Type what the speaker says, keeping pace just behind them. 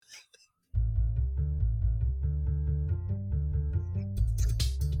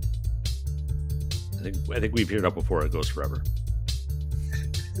I think we've heard it up before. It goes forever.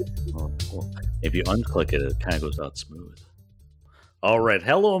 Well, if you unclick it, it kind of goes out smooth. All right,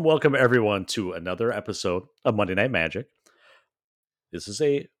 hello and welcome everyone to another episode of Monday Night Magic. This is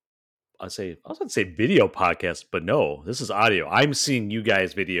I was going to say video podcast, but no, this is audio. I'm seeing you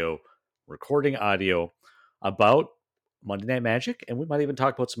guys video, recording audio about Monday Night Magic, and we might even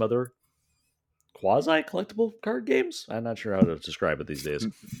talk about some other quasi-collectible card games. I'm not sure how to describe it these days.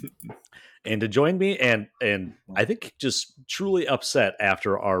 And to join me, and I think just truly upset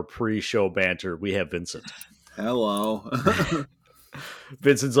after our pre-show banter, we have Vincent. Hello.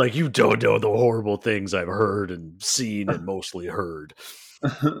 Vincent's like, you don't know the horrible things I've heard and seen and mostly heard.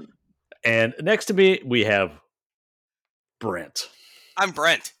 And next to me, we have Brent. I'm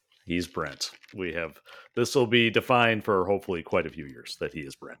Brent. He's Brent. This will be defined for hopefully quite a few years that he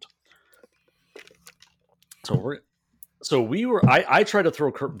is Brent. I tried to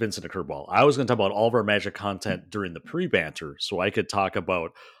throw Vincent a curveball. I was going to talk about all of our Magic content during the pre-banter, so I could talk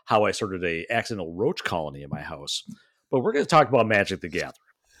about how I started a accidental roach colony in my house. But we're going to talk about Magic the Gathering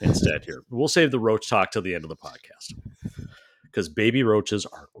instead here. We'll save the roach talk till the end of the podcast. Because baby roaches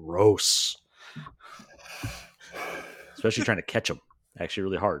are gross. Especially trying to catch them. Actually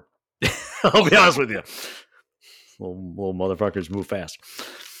really hard. I'll be honest with you. Little motherfuckers move fast.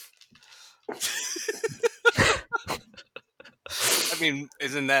 I mean,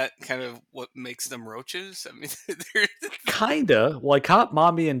 isn't that kind of what makes them roaches? I mean, they're Kinda. Well, I caught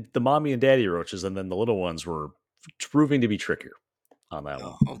the mommy and daddy roaches, and then the little ones were proving to be trickier on that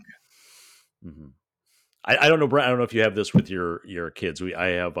one. okay. Mm-hmm. I don't know, Brent. I don't know if you have this with your kids. I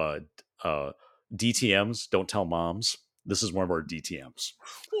have DTMs. Don't tell moms. This is one of our DTMs.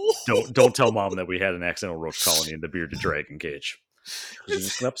 Don't tell mom that we had an accidental roach colony in the bearded dragon cage. You're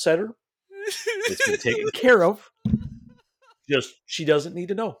just gonna upset her. It's been taken care of. Just she doesn't need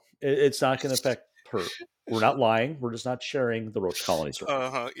to know. It's not going to affect her. We're not lying. We're just not sharing the roach colony story.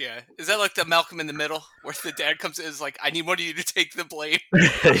 Yeah. Is that like the Malcolm in the Middle, where the dad comes in and is like, I need one of you to take the blame.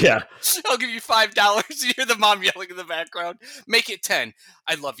 Yeah. I'll give you $5. You hear the mom yelling in the background. Make it 10.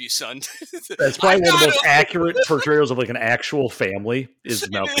 I love you, son. That's probably one of the most accurate portrayals of like an actual family is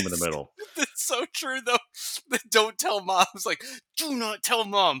Malcolm in the Middle. That's so true, though. Don't tell mom. It's like, do not tell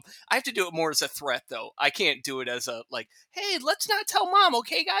mom. I have to do it more as a threat, though. I can't do it as a, like, hey, let's not tell mom,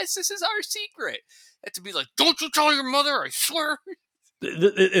 okay, guys? This is our secret. Have to be like, don't you tell your mother, I swear.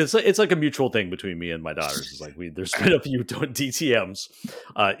 It's like a mutual thing between me and my daughters. It's like there's been a few DTMs.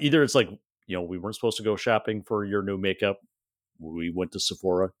 Either it's like, we weren't supposed to go shopping for your new makeup. We went to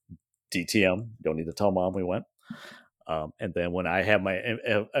Sephora. DTM. Don't need to tell mom we went. And then when I have my,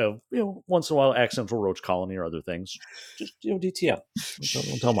 once in a while, accidental roach colony or other things, just DTM.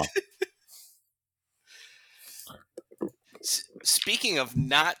 Don't tell mom. Speaking of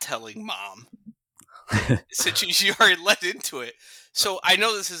not telling mom, since you already led into it, so I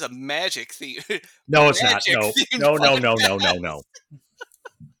know this is a magic theme. No, it's not.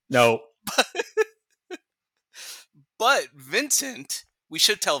 No. But Vincent, we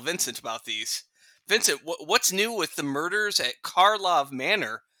should tell Vincent about these. Vincent, what's new with the murders at Karlov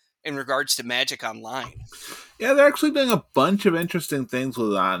Manor in regards to Magic Online? Yeah, they're actually doing a bunch of interesting things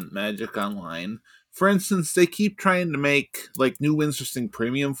with Magic Online. For instance, they keep trying to make like new interesting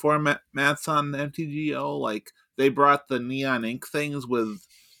premium formats on MTGO. Like they brought the neon ink things with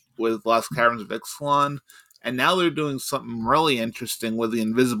Lost Caverns of Ixalan, and now they're doing something really interesting with the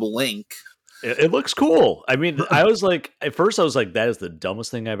invisible ink. It looks cool. I mean, I was like, at first I was like, that is the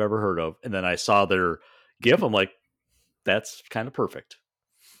dumbest thing I've ever heard of. And then I saw their GIF. I'm like, that's kind of perfect.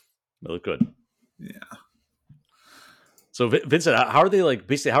 They look good. Yeah. So Vincent, how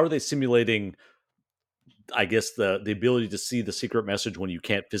are they simulating, I guess, the ability to see the secret message when you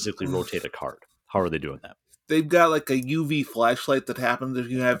can't physically rotate a card? How are they doing that? They've got like a UV flashlight that happens if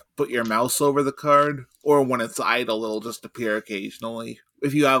you have put your mouse over the card, or when it's idle, it'll just appear occasionally.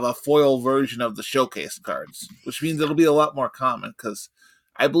 If you have a foil version of the showcase cards, which means it'll be a lot more common, because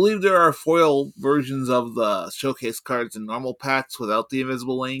I believe there are foil versions of the showcase cards in normal packs without the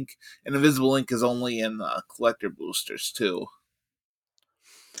invisible ink, and invisible ink is only in the collector boosters too.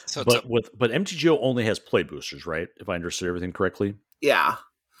 So but MTGO only has play boosters, right? If I understood everything correctly. Yeah.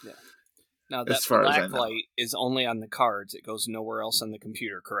 Now that black light is only on the cards; it goes nowhere else on the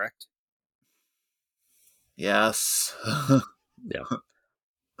computer. Correct? Yes. Yeah.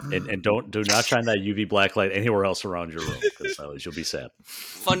 And do not shine that UV black light anywhere else around your room, because you'll be sad.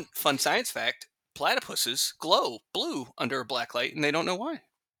 Fun science fact: platypuses glow blue under a black light, and they don't know why.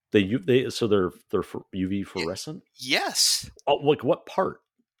 They're UV fluorescent. Yes. Oh, like what part?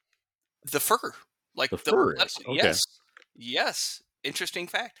 The fur. Like the fur is. Okay. Yes. interesting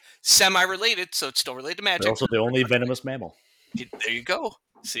fact. Semi-related, so it's still related to They're magic. also the only venomous mammal. There you go.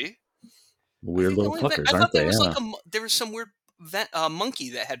 See, Weird little fuckers, I aren't thought there they? was Yeah. like there was some weird monkey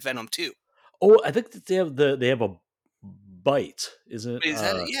that had venom too. Oh, I think that they have a bite. Isn't it? Is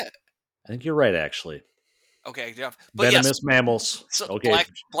that it? Yeah. I think you're right, actually. Okay, yeah. But yes, Venomous mammals. so Okay.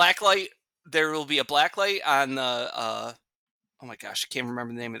 black light. There will be a black light on the. Oh my gosh, I can't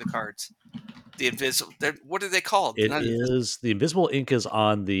remember the name of the cards. The invisible. What are they called? It is the invisible ink is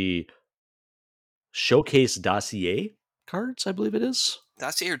on the showcase dossier cards, I believe it is.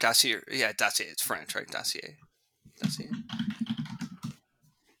 Dossier or dossier? Yeah, dossier. It's French, right? Dossier.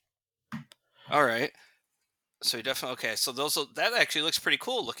 All right. So you definitely okay. So that actually looks pretty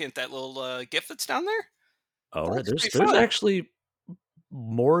cool. Looking at that little gift that's down there. All That right, looks pretty there's fun. actually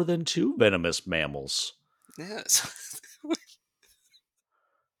more than 2 venomous mammals. Yes.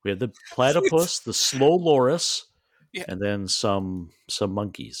 We have the platypus, the slow loris, Yeah. and then some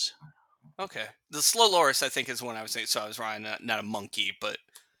monkeys. Okay. The slow loris, I think, is one I was saying. So I was wrong. Not a monkey, but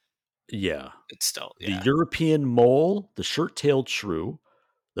Yeah. it's still The European mole, the shirt-tailed shrew,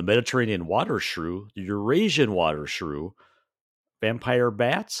 the Mediterranean water shrew, the Eurasian water shrew, vampire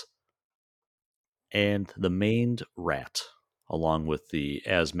bats, and the maned rat, along with the,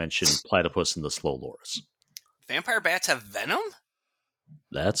 as mentioned, platypus and the slow loris. Vampire bats have venom?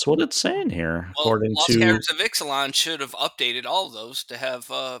 That's what it's saying here, Well, according Lost to... Caverns of Ixalan should have updated all of those to have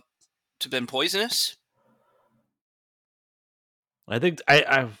to been poisonous. I think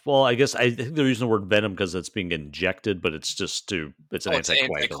I guess I think they're using the word venom because it's being injected, but it's just it's an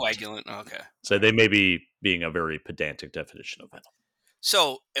anticoagulant. Anticoagulant. Okay. So they may be being a very pedantic definition of venom.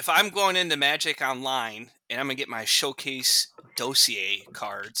 So if I'm going into Magic Online and I'm gonna get my showcase dossier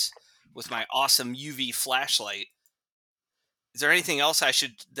cards with my awesome UV flashlight, is there anything else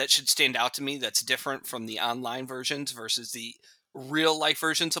that should stand out to me that's different from the online versions versus the real life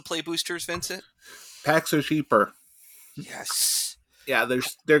versions of Play Boosters, Vincent? Packs are cheaper. Yes. Yeah,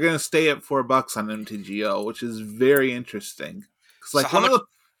 they're going to stay at $4 on MTGO, which is very interesting. Because one of the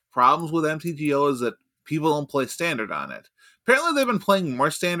problems with MTGO is that people don't play standard on it. Apparently, they've been playing more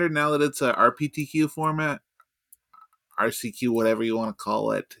standard now that it's a RPTQ format, RCQ, whatever you want to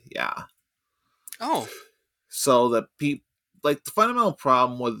call it. Yeah. Oh. So the the fundamental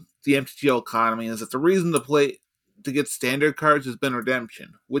problem with the MTGO economy is that the reason to get standard cards has been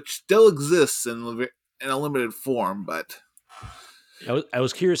redemption, which still exists in a limited form, but I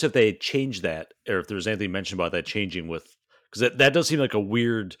was curious if they changed that, or if there was anything mentioned about that changing with, because that does seem like a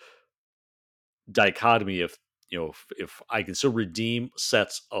weird dichotomy. If I can still redeem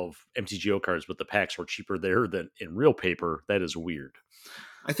sets of MTGO cards, but the packs are cheaper there than in real paper, that is weird.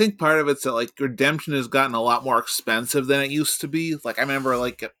 I think part of it's that redemption has gotten a lot more expensive than it used to be. I remember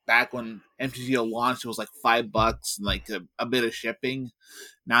back when MTGO launched, it was $5 and a bit of shipping.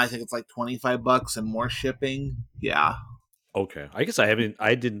 Now I think it's $25 and more shipping. Yeah. Okay. I guess I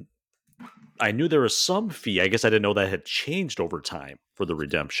knew there was some fee. I guess I didn't know that had changed over time for the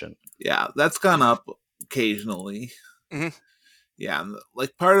redemption. Yeah, that's gone up occasionally. Mm-hmm. Yeah, and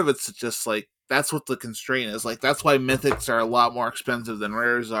part of it's just that's what the constraint is. That's why mythics are a lot more expensive than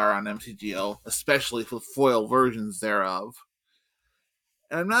rares are on MTGO, especially for foil versions thereof.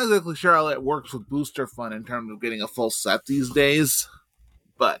 And I'm not exactly sure how that works with Booster Fun in terms of getting a full set these days,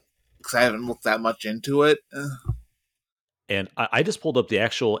 but because I haven't looked that much into it. And I just pulled up the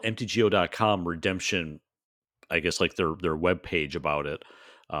actual MTGO.com redemption, I guess their web page about it.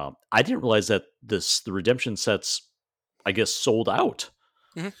 I didn't realize that the redemption sets, I guess, sold out.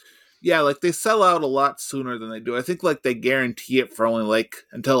 Mm-hmm. Yeah, they sell out a lot sooner than they do. I think they guarantee it for only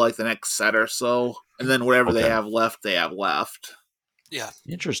until the next set or so, and then whatever they have left, they have left. Yeah.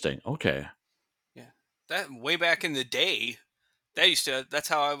 Interesting. Okay. Yeah. That way back in the day, that's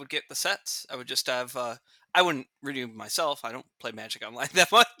how I would get the sets. I would just have I wouldn't redeem myself. I don't play Magic Online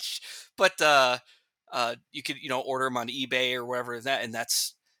that much, but you could order them on eBay or wherever and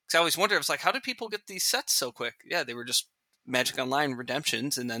that's because I always wonder. I was how do people get these sets so quick? Yeah, they were just Magic Online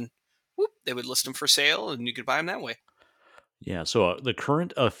redemptions, and then whoop, they would list them for sale, and you could buy them that way. Yeah. So the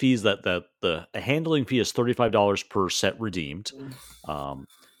current fees that the handling fee is $35 per set redeemed,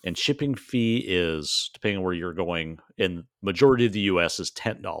 and shipping fee is, depending on where you're going, in majority of the U.S. is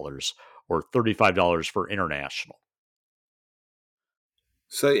 $10 or $35 for international.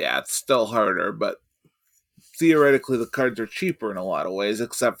 So yeah, it's still harder, but theoretically the cards are cheaper in a lot of ways,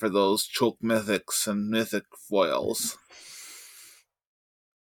 except for those choke mythics and mythic foils.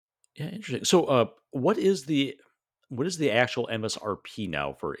 Yeah, interesting. So, what is the actual MSRP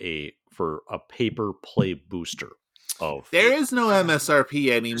now for a paper play booster? There is no MSRP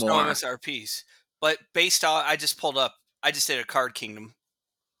anymore. There's no MSRPs, but based on I just pulled up I just did a Card Kingdom.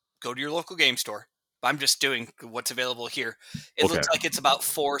 Go to your local game store. I'm just doing what's available here. It looks like it's about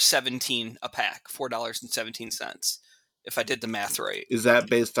 $4.17 a pack, $4.17. If I did the math right. Is that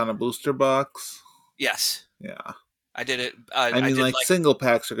based on a booster box? Yes. Yeah. I did it. I mean, like single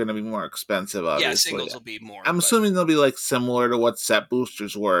packs are going to be more expensive, obviously. Yeah, singles will be more. I'm assuming they'll be like similar to what set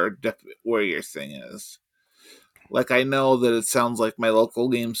boosters were, where your thing is. Like, I know that it sounds like my local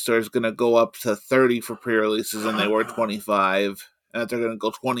game store is going to go up to 30 for pre-releases and they were 25. And that they're going to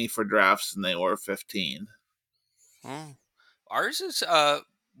go 20 for drafts and they were 15. Oh. Ours is,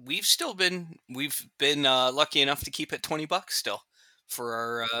 we've been lucky enough to keep it $20 still for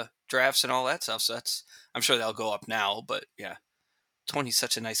our drafts and all that stuff. So I'm sure that'll go up now, but yeah, 20 is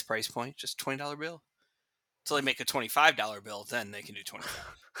such a nice price point. Just $20 bill. Until they make a $25 bill, then they can do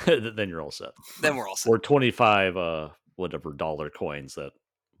 25. Then you're all set. Then we're all set. Or 25 whatever dollar coins that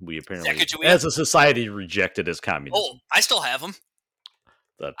we apparently Sacagawea? as a society rejected as communism. Oh, I still have them.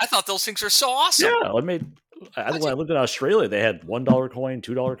 I thought those things were so awesome. Yeah, when I lived in Australia, they had $1 coin,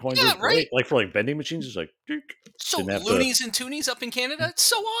 $2 coins. Yeah, right. Like for like vending machines, it's like so loonies and toonies up in Canada. It's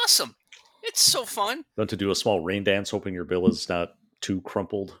so awesome. It's so fun. Don't to do a small rain dance, hoping your bill is not too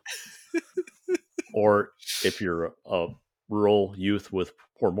crumpled. Or if you're a rural youth with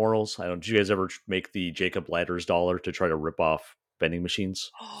poor morals, I don't. Did you guys ever make the Jacob Ladders dollar to try to rip off vending machines?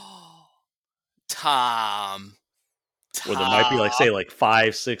 Tom. Where there might be like, say, like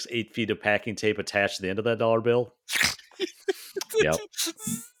 5, 6, 8 feet of packing tape attached to the end of that dollar bill. Yep. Are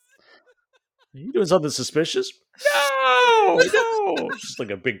you doing something suspicious? No. Just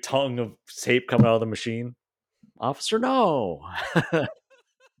like a big tongue of tape coming out of the machine. Officer, no.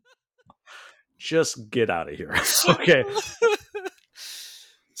 Just get out of here. Okay.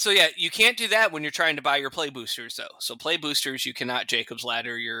 So yeah, you can't do that when you're trying to buy your play boosters, though. So play boosters, you cannot Jacob's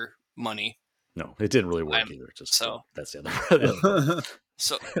Ladder your money. No, it didn't really work either. Just that's the other.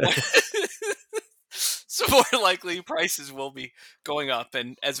 So, so more likely prices will be going up.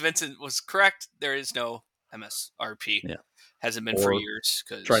 And as Vincent was correct, there is no MSRP. Yeah, hasn't been for years.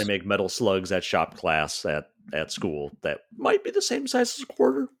 Cause trying to make metal slugs at shop class at school that might be the same size as a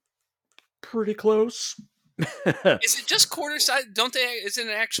quarter. Pretty close. Is it just quarter size? Don't they? Is it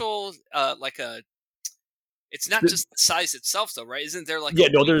an actual like a? It's not just the size itself, though, right? Isn't there like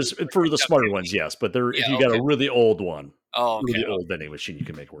there's for the smarter ones, yes, but if you got a really old one, really old vending machine, you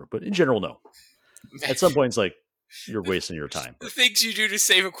can make it work. But in general, no. At some point, it's like you're wasting your time. The things you do to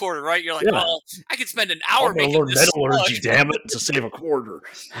save a quarter, right? You're like, well, I could spend an hour making learn this metallurgy, damn it, to save a quarter.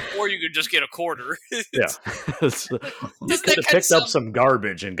 Or you could just get a quarter. Yeah, you could have picked up some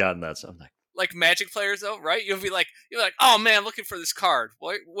garbage and gotten that stuff. Like Magic players, though, right? You're like, oh man, looking for this card.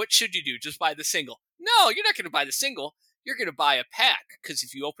 What should you do? Just buy the single? No, you're not going to buy the single. You're going to buy a pack, because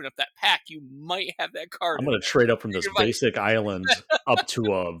if you open up that pack, you might have that card. I'm going to trade up from this basic island up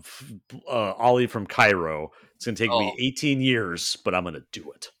to Ollie from Cairo. It's going to take me 18 years, but I'm going to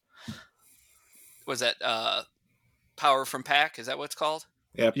do it. Was that Power from Pack? Is that what it's called?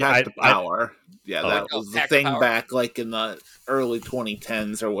 Yeah, Pack to Power. That was the thing back like in the early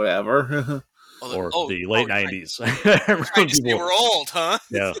 2010s or whatever. Or the late 90s. They were old, huh?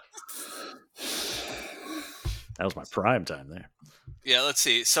 Yeah. That was my prime time there. Yeah, let's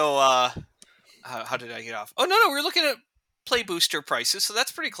see. So, how did I get off? Oh, no, we were looking at play booster prices, so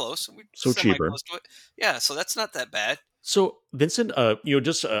that's pretty close. So cheaper. Close to it. Yeah, so that's not that bad. So, Vincent, I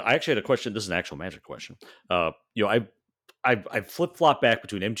actually had a question. This is an actual Magic question. I've flip-flopped back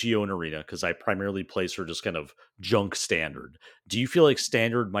between MTGO and Arena because I primarily play sort of just kind of junk Standard. Do you feel like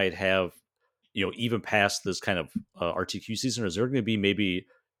Standard might have, even past this kind of RTQ season, or is there going to be maybe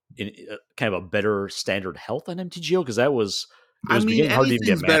kind of a better Standard health on MTGO? Because it was beginning hard to even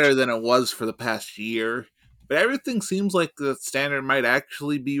get matched. Better than it was for the past year, but everything seems like the Standard might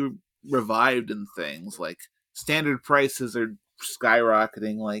actually be revived in things. Like Standard prices are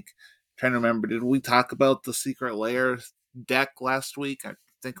skyrocketing. Like, trying to remember, did we talk about the Secret Lair deck last week? I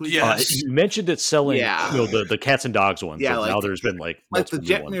think we did. You mentioned it selling the cats and dogs ones. Yeah, now there's been like the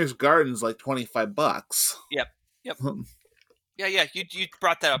Jetmir's Gardens, like $25. Yep. Yeah. You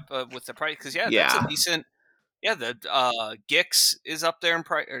brought that up with the price because that's a decent. Yeah, the Gix is up there in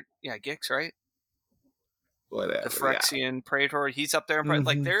price. Gix, right? Whatever. The Phyrexian Praetor, he's up there in price. Mm-hmm.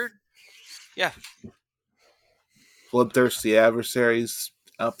 Like they're, Bloodthirsty Adversaries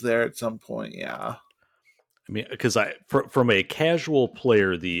up there at some point. Yeah. I mean, because from a casual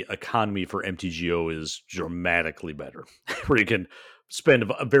player, the economy for MTGO is dramatically better, where you can spend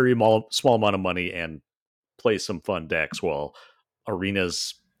a very small amount of money and play some fun decks, while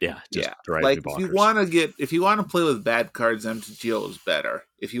Arenas, drive like you bonkers. If you want to play with bad cards, MTGO is better.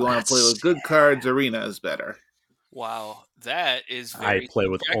 If you want to play with good cards, Arena is better. Wow, that is I very play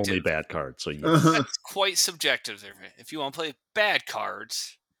with only subjective. bad cards, so yes. That's quite subjective there. If you want to play bad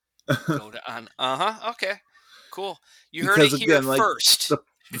cards, go to on. Okay. Cool. You heard it Because here again, like first.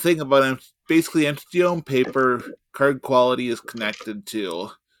 the thing about basically MTGO paper card quality is connected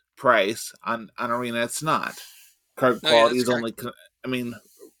to price. On Arena, it's not. Card No, yeah, quality that's is correct. only. I mean,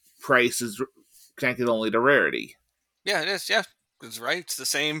 price is connected only to rarity. Yeah, it is. Yeah, it's right. It's the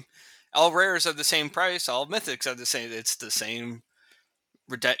same. All rares are the same price. All mythics are the same. It's the same.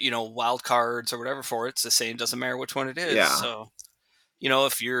 Wild cards or whatever for it. It's the same. Doesn't matter which one it is. Yeah. So,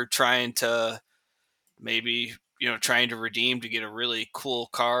 if you're trying to maybe trying to redeem to get a really cool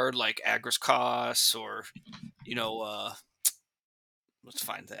card like Agriskos or let's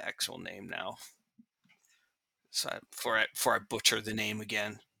find the actual name now. So before I butcher the name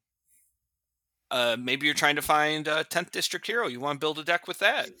again. Maybe you're trying to find 10th District Hero. You want to build a deck with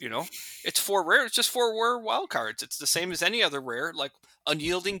that. It's 4 rare. It's just 4 rare wild cards. It's the same as any other rare, like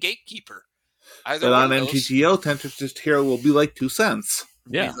Unyielding Gatekeeper. Either But one on of those. MTGO, Tempest Hero will be like 2 cents.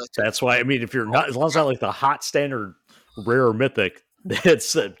 Yeah, that's why. I mean, if you're not, as long as it's not like the hot standard rare or mythic,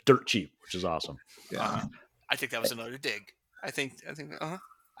 it's dirt cheap, which is awesome. Yeah. I think that was another dig. I think. I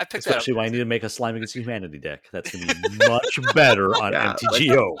picked Especially that up. when I need to make a Slime Against Humanity deck. That's going to be much better on Yeah,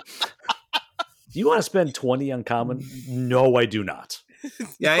 MTGO. Do you want to spend 20 on common? No, I do not.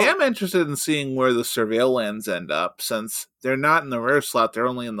 Yeah, I am interested in seeing where the Surveil lands end up, since they're not in the rare slot; they're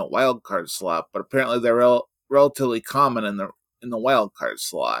only in the wild card slot. But apparently, they're relatively common in the wild card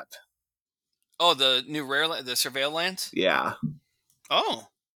slot. Oh, the new rare, the Surveil lands. Yeah, Oh,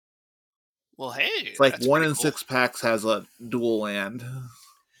 well, hey, it's like that's 1 pretty in cool. 6 packs has a dual land.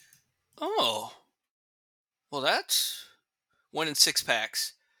 Oh, well, that's 1 in 6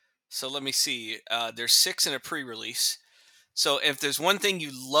 packs. So let me see. There's 6 in a pre-release. So if there's one thing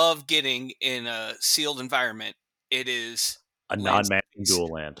you love getting in a sealed environment, it is A land non-matching seeds. dual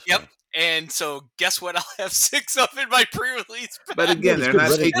land. Yep. Yeah. And so guess what? I'll have 6 of in my pre-release pack. But again, there's they're good not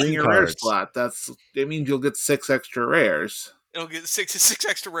red and taking green your rare cards. slot. That means you'll get 6 extra rares. It'll get 6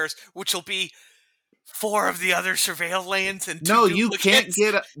 extra rares, which will be 4 of the other Surveil lands and 2 No, duplicates. you can't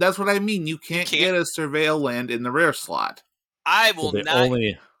get. That's what I mean. You can't get a Surveil land in the rare slot. I will So not.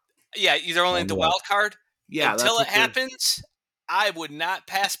 only Either only the wild card. Yeah, Until that's it happens, I would not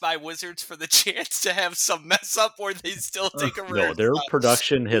pass by Wizards for the chance to have some mess up where they still take a rare. no, their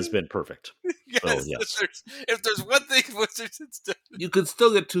production has been perfect. Yes, So, yes. If there's one thing Wizards has done. You could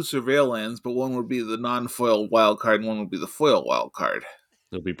still get 2 Surveil lands, but one would be the non-foil wild card and one would be the foil wild card.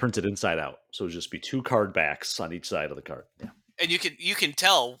 It'll be printed inside out, so it'll just be 2 card backs on each side of the card. Yeah. And you can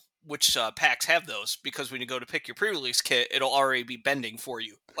tell which packs have those because when you go to pick your pre-release kit, it'll already be bending for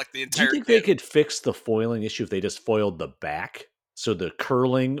you, like the entire. Do you think they could fix the foiling issue if they just foiled the back, so the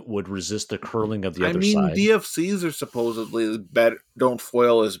curling would resist the curling of the other side? DFCs are supposedly better. Don't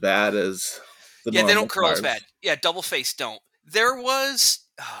foil as bad as the normal they don't curl cards. as bad. Yeah, double face don't. There was.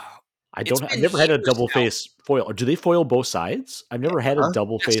 I've never had a double face foil. Or do they foil both sides? I've never had a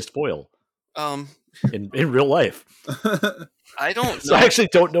double faced foil. In real life. I don't know. So I actually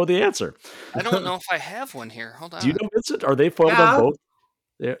don't know the answer. I don't know if I have one here. Hold on. Do you know, Vincent? Are they foiled on both?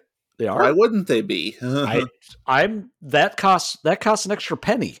 They are. Why wouldn't they be? That costs an extra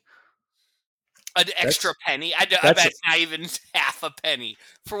penny. An extra penny? I bet not even half a penny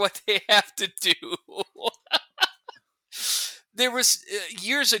for what they have to do. There was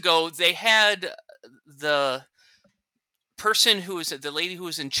years ago. They had the person who was the lady who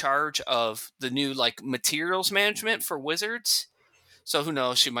was in charge of the new materials management for Wizards. So who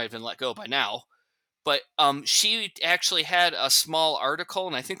knows? She might have been let go by now. But she actually had a small article,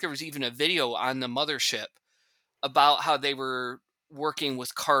 and I think there was even a video on the mothership about how they were working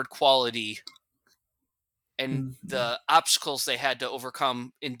with card quality and the obstacles they had to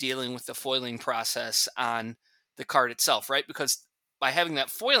overcome in dealing with the foiling process on the card itself, right? Because by having that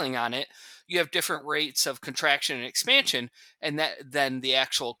foiling on it, you have different rates of contraction and expansion, and then the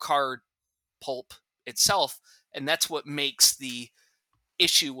actual card pulp itself, and that's what makes the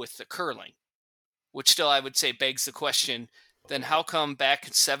issue with the curling. Which still, I would say, begs the question, then how come back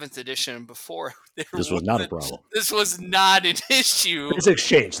in 7th edition and before this was not a problem? This was not an issue. Physics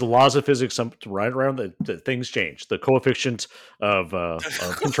changed. The laws of physics, right around the things changed. The coefficient of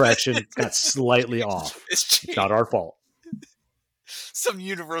contraction got slightly off. It's not our fault. Some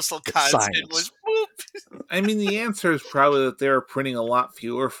universal constant was boop. I mean, the answer is probably that they're printing a lot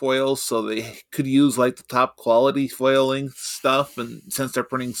fewer foils, so they could use the top quality foiling stuff. And since they're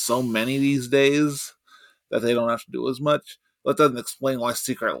printing so many these days, that they don't have to do as much. That doesn't explain why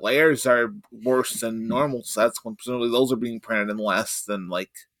secret layers are worse than normal sets when presumably those are being printed in less than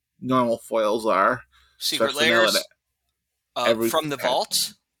normal foils are. Secret vanilla Layers, every From the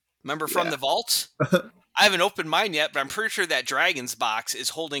Vault. Remember From the Vault? I haven't opened mine yet, but I'm pretty sure that Dragon's box is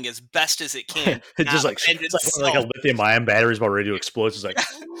holding as best as it can. It's just like it's like a lithium-ion battery's about ready to explode. It's like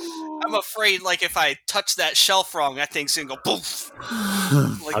I'm afraid, like, if I touch that shelf wrong, that thing's gonna go poof.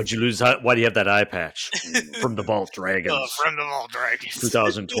 Like, how'd you lose? Why do you have that eye patch? From the Vault Dragons. From the Vault Dragons.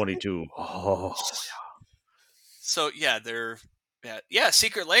 2022. Oh, So yeah,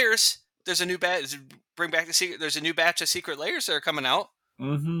 Secret Layers. There's a new batch. Bring back the secret. There's a new batch of Secret Layers that are coming out.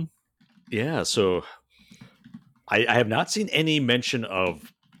 Mm-hmm. yeah. So I have not seen any mention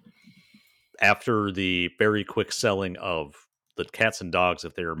of, after the very quick selling of the cats and dogs,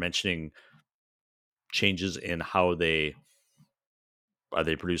 if they were mentioning changes in how they are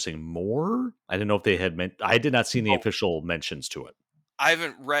they producing more. I didn't know if they had meant. I did not see any official mentions to it. I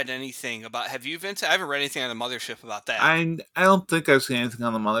haven't read anything about. Have you, Vince? I haven't read anything on the mothership about that. I don't think I've seen anything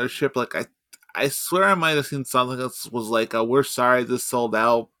on the mothership. Like I swear I might have seen something that was like, "We're sorry this sold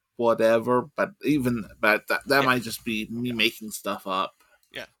out," whatever. But that might just be me making stuff up.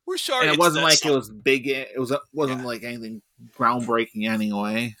 Yeah, we're sorry. And it wasn't like it was big. It wasn't like anything groundbreaking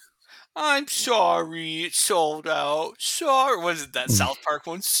anyway. I'm sorry, it sold out. Sorry, was it that South Park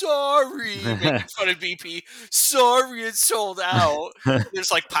one? Sorry, making fun of BP. Sorry, it sold out.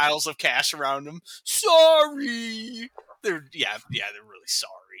 There's like piles of cash around them. Sorry, they're really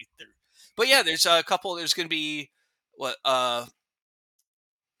sorry. But yeah, there's a couple. There's going to be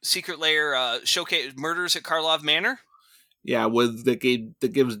Secret Lair showcase murders at Karlov Manor. Yeah, with that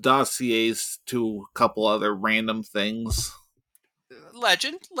gives dossiers to a couple other random things.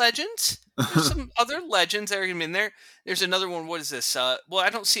 Legends. There's some other legends that are going to be in there. There's another one. What is this? Well, I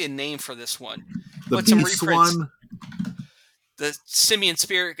don't see a name for this one. The Beast one. The Simian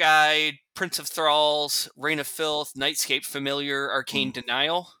Spirit Guide, Prince of Thralls, Reign of Filth, Nightscape Familiar, Arcane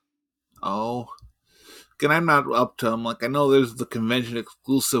Denial. Oh. Again, I'm not up to them. Like, I know there's the convention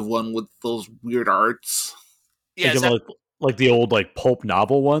exclusive one with those weird arts. Yeah, like the old like pulp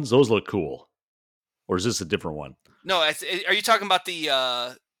novel ones. Those look cool. Or is this a different one? No, are you talking about the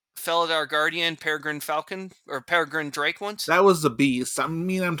Felidar Guardian, Peregrine Falcon, or Peregrine Drake ones? That was the Beast. I'm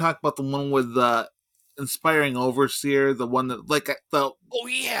talking about the one with the Inspiring Overseer, the one that like the. Oh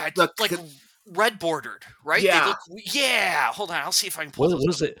yeah, like red bordered, right? Yeah, Hold on, I'll see if I can pull. What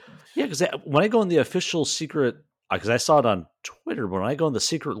is it? Yeah, because when I go on the official Secret, because I saw it on Twitter, but when I go on the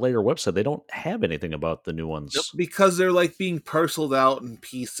Secret Lair website, they don't have anything about the new ones. Nope, because they're like being parceled out in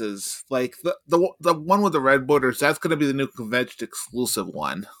pieces. Like the one with the red borders, that's going to be the new convention exclusive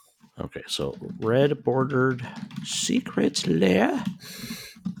one. Okay, so red bordered Secret Lair.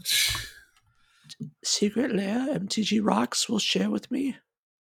 Secret Lair MTG Rocks will share with me.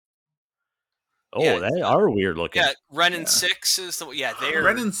 Oh, they are weird looking. Yeah, Renin 6 is the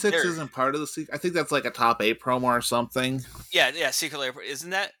Renin 6 isn't part of the secret. I think that's like a top 8 promo or something. Yeah, Secret Lair, isn't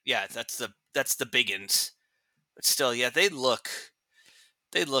that? Yeah, that's the biggins. But still, yeah, they look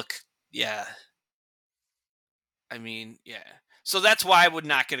yeah. I mean, yeah. So that's why I would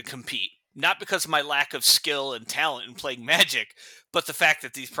not going to compete. Not because of my lack of skill and talent in playing Magic, but the fact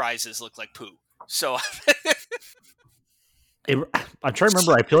that these prizes look like poo. So I'm trying to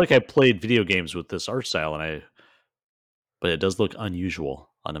remember. I feel like I played video games with this art style, but it does look unusual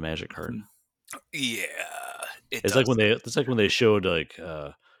on a Magic card. Yeah, it's like when they showed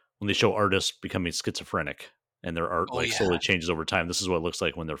when they show artists becoming schizophrenic and their art slowly changes over time. This is what it looks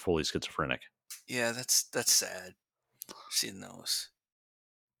like when they're fully schizophrenic. Yeah, that's sad. I've seen those.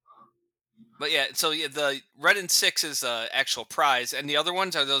 But yeah, so the Renin 6 is actual prize, and the other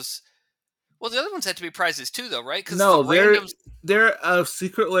ones are those. Well, the other ones have to be prizes too, though, right? No, they're a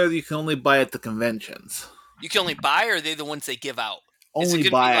Secret Lair that you can only buy at the conventions. You can only buy, or are they the ones they give out? Only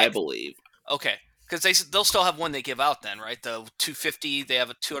buy, I believe. Okay, because they'll still have one they give out then, right? The 250, they have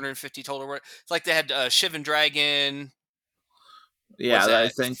a 250 total. It's like they had Shivan Dragon. Yeah, I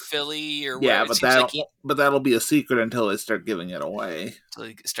think Philly or yeah, but that'll be a secret until they start giving it away.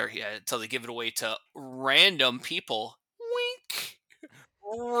 Until they give it away to random people. Wink.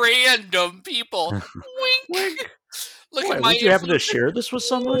 Random people. Wink. Wink. Look at my. Would you happen to share this with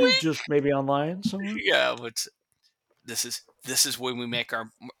somebody? Wink. Just maybe online somewhere? Yeah, but this is when we make our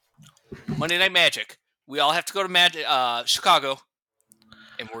Monday Night Magic. We all have to go to Chicago,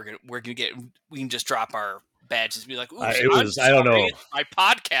 and we can just drop our badges and be like, ooh, I don't know, it's my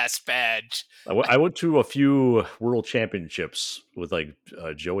podcast badge. I went to a few world championships with like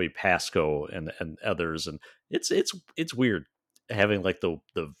Joey Pasco and others, and it's weird having like the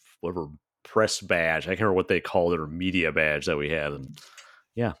whatever press badge. I can't remember what they called it, or media badge that we had, and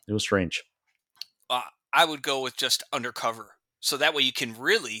yeah, it was strange. I would go with just undercover. So that way you can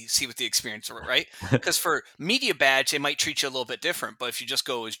really see what the experience is, right? Because for media badge, they might treat you a little bit different. But if you just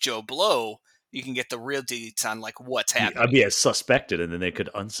go as Joe Blow, you can get the real deets on like what's happening. I'd be as suspected, and then they could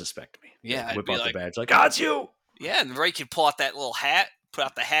unsuspect me. Yeah, They'd it'd whip be out the like, badge, like, it's you! yeah, and right, you could pull out that little hat, put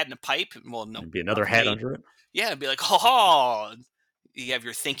out the hat and a pipe. Well, no, There'd be another not hat me. under it. Yeah, it'd be like, ha ha. You have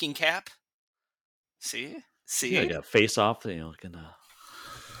your thinking cap. See? Yeah, like a face off, like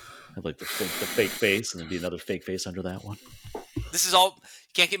have like the fake face, and then be another fake face under that one. This is all,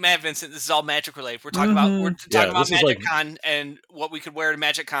 you can't get mad, Vincent. This is all Magic related. We're talking about Magic Con and what we could wear to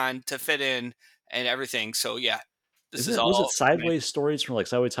Magic Con to fit in and everything. So yeah, this is all. Was it Sideways Stories from like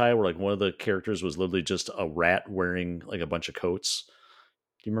Sideways High, where like one of the characters was literally just a rat wearing like a bunch of coats?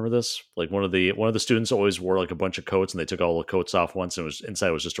 Do you remember this? Like one of the students always wore like a bunch of coats, and they took all the coats off once, and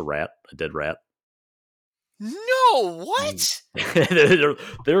inside was just a dead rat. No, what?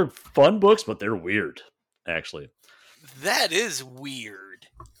 they're fun books, but they're weird, actually. That is weird.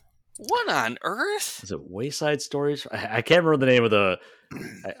 What on earth? Is it Wayside Stories? I can't remember the name of the.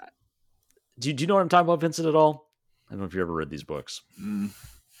 Do you know what I'm talking about, Vincent, at all? I don't know if you ever read these books.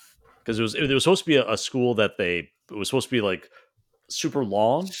 Because it was supposed to be a school that it was supposed to be like super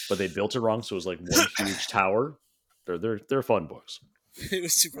long, but they built it wrong, so it was like one huge tower. They're fun books. It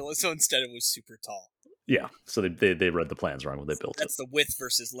was super low, so instead it was super tall. Yeah, so they read the plans wrong when they built That's the width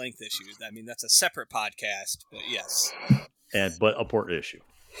versus length issue. I mean, that's a separate podcast, but yes. But a important issue.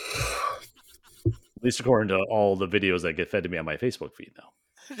 At least according to all the videos that get fed to me on my Facebook feed now.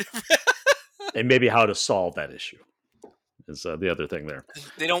 And maybe how to solve that issue is the other thing there.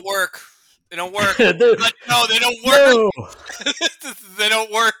 They don't work. They don't work. No, they don't work. No. They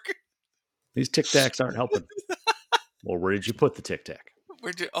don't work. These Tic Tacs aren't helping. Well, where did you put the Tic Tac?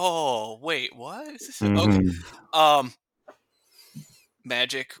 Oh, wait, what? Mm-hmm. Okay.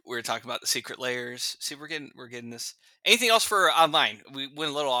 Magic. We were talking about the secret layers. See, we're getting this. Anything else for online? We went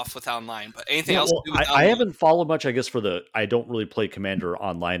a little off with online, but anything else? Well, I haven't followed much. I guess I don't really play Commander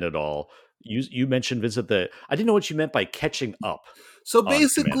online at all. You mentioned, Vincent, that I didn't know what you meant by catching up. So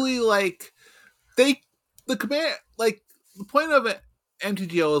basically, like the point of it,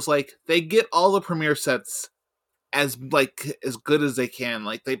 MTGO is like they get all the premiere sets as good as they can.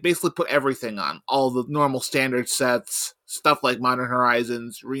 Like they basically put everything on, all the normal standard sets, stuff like Modern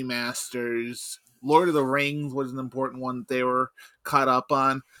Horizons, remasters, Lord of the Rings was an important one that they were caught up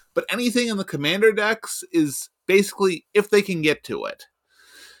on. But anything in the Commander decks is basically if they can get to it,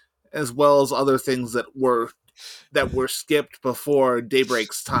 as well as other things that were skipped before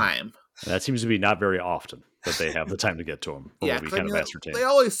Daybreak's time. That seems to be not very often that they have the time to get to them. Yeah, they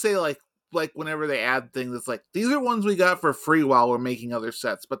always say like whenever they add things, it's like, these are ones we got for free while we're making other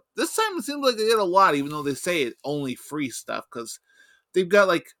sets. But this time it seems like they get a lot, even though they say it's only free stuff, because they've got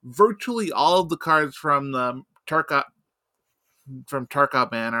like virtually all of the cards from the Tarkov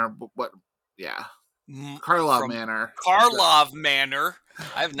Manor. Karlov Manor. Karlov Manor.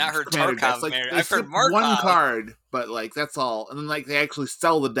 I have not heard Tarkov Manor. I've heard Markov. One card, but like that's all. And then like they actually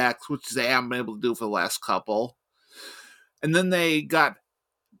sell the decks, which they haven't been able to do for the last couple. And then they got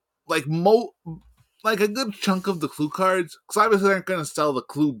like a good chunk of the Clue cards, because obviously they're not going to sell the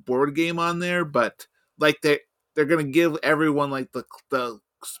Clue board game on there, but like they're going to give everyone like the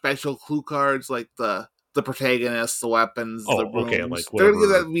special Clue cards, like the protagonists, the weapons, the rooms. Okay, like they're going to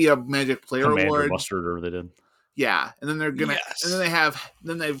give that via Magic Player Commander Award. Mustard, or they did. Yeah, and then they're gonna, and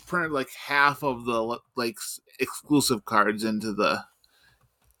then they've printed like half of the like exclusive cards into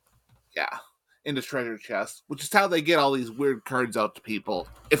treasure chests, which is how they get all these weird cards out to people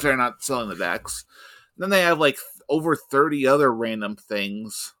if they're not selling the decks. And then they have like over 30 other random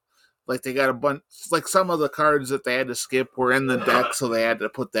things. Like they got a bunch, like some of the cards that they had to skip were in the deck, so they had to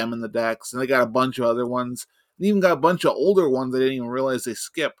put them in the decks. And they got a bunch of other ones. And even got a bunch of older ones they didn't even realize they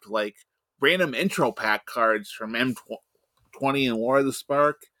skipped, like random intro pack cards from M20 and War of the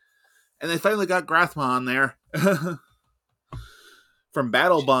Spark. And they finally got Grathma on there from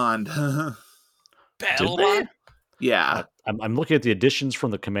Battle Bond. Battle Bond? Yeah. I'm looking at the additions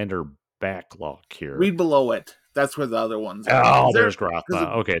from the Commander backlog here. Read below it. That's where the other ones are. Oh, there's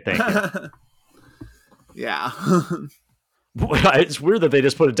Grathma. Okay, thank you. Yeah. It's weird that they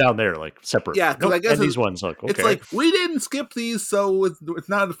just put it down there, like separate. Yeah, because I guess these ones, like, okay. It's like, we didn't skip these, so it's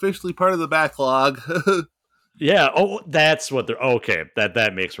not officially part of the backlog. Yeah. Oh, that's what they're. Okay,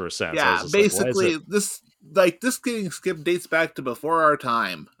 that makes more sense. Yeah, basically, this getting skipped dates back to before our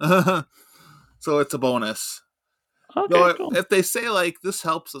time, so it's a bonus. Okay, cool. If they say like this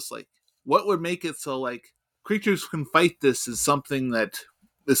helps us, like what would make it so like creatures can fight this is something that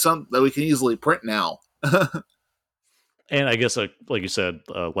we can easily print now. And I guess, like you said,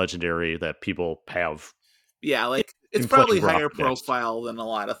 legendary that people have. Yeah, like It's You can collect probably higher Grok next. profile than a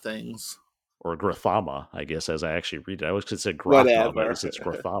lot of things. Or Grathama, I guess, as I actually read it. I always could say Grathma, but I Whatever. guess it's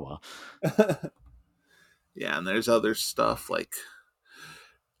Grathama. Yeah, and there's other stuff like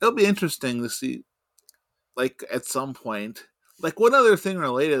it'll be interesting to see, like at some point. Like one other thing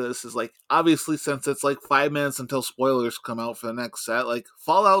related to this is like obviously since it's like 5 minutes until spoilers come out for the next set, like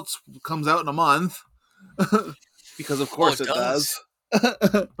Fallout comes out in a month because of Oh, course it it does.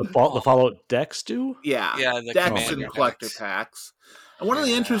 does. The Fallout decks do? Yeah, Yeah, the decks commander and collector packs. packs. And one of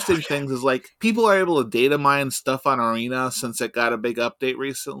the Yeah. interesting things is like people are able to data mine stuff on Arena since it got a big update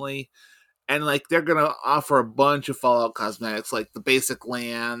recently. And like they're gonna offer a bunch of Fallout cosmetics, like the basic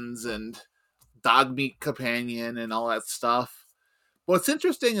lands and dog meat companion and all that stuff. What's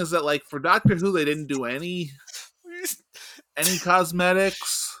interesting is that like for Doctor Who they didn't do any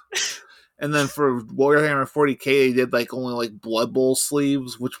cosmetics. And then for Warhammer 40k, they did like only like Blood Bowl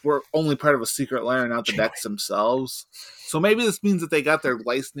sleeves, which were only part of a secret lair, not the decks themselves. So maybe this means that they got their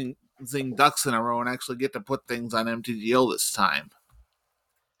licensing ducks in a row and actually get to put things on MTGO this time.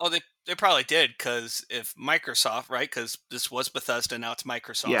 Oh, they probably did, because if Microsoft, right? Because this was Bethesda, now it's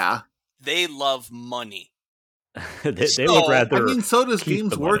Microsoft. Yeah, They love money. They would rather. I mean, so does keep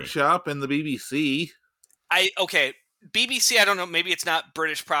Games the money. Workshop and the BBC. Okay, BBC, I don't know, maybe it's not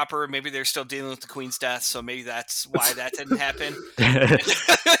British proper, maybe they're still dealing with the Queen's death, so maybe that's why that didn't happen.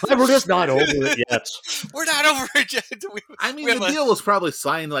 We're just not over it yet. We're not over it yet. I mean, the deal was probably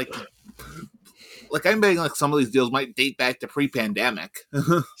signed like I'm betting like some of these deals might date back to pre-pandemic.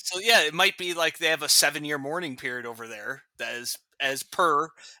 So yeah, it might be like they have a 7-year mourning period over there that is as per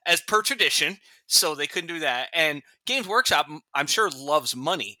tradition, so they couldn't do that. And Games Workshop, I'm sure, loves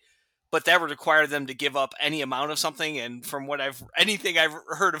money, but that would require them to give up any amount of something. And from what anything I've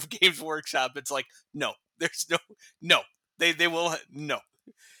heard of Games Workshop, it's like no, there's no. They will no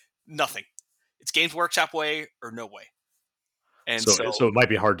nothing. It's Games Workshop way or no way. And So it might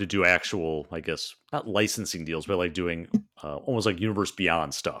be hard to do actual, I guess, not licensing deals, but like doing almost like Universe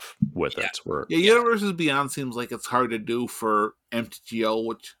Beyond stuff with Yeah. it. Where Yeah, Universes Beyond seems like it's hard to do for MTGO,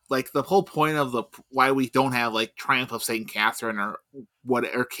 which like the whole point of the why we don't have like Triumph of St. Catherine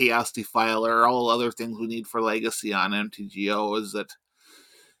or Chaos Defiler or all other things we need for Legacy on MTGO is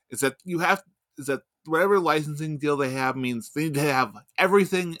that you have is that whatever licensing deal they have means they need to have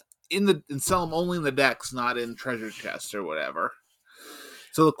everything and sell them only in the decks, not in treasure chests or whatever.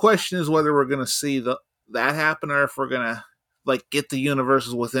 So the question is whether we're going to see that happen, or if we're going to like get the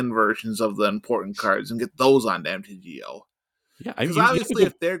universes within versions of the important cards and get those onto MTGO. yeah, Because obviously,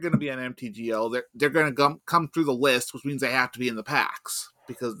 if they're going to be on MTGO, they're going to come through the list, which means they have to be in the packs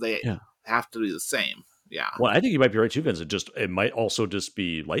because they have to be the same. Yeah. Well, I think you might be right too, Vince. It might also just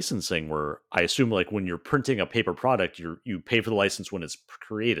be licensing, where I assume like when you're printing a paper product, you pay for the license when it's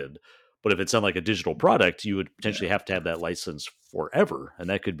created. But if it's on like a digital product, you would potentially have to have that license forever, and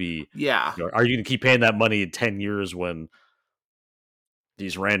that could be Yeah. Are you going to keep paying that money in 10 years when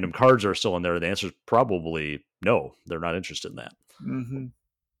these random cards are still in there? The answer is probably no. They're not interested in that. Mm-hmm.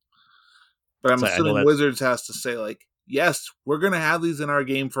 But I'm So I know assuming that- Wizards has to say like, yes, we're going to have these in our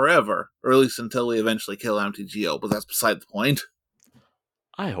game forever, or at least until we eventually kill MTGO. But that's beside the point.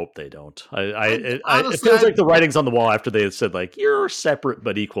 I hope they don't. Honestly, it feels like the writing's on the wall after they had said like, you're separate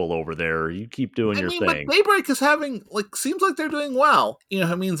but equal over there. You keep doing your thing. But Daybreak is having like seems like they're doing well. You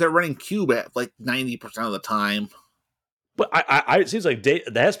know, it means they're running Cube at like 90% of the time. But it seems like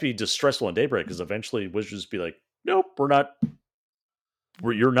that has to be just stressful on Daybreak, because eventually Wizards be like, nope, we're not.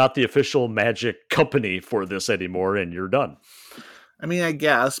 You're not the official Magic company for this anymore, and you're done. I mean, I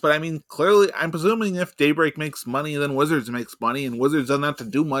guess, but I mean, clearly, I'm presuming if Daybreak makes money, then Wizards makes money, and Wizards doesn't have to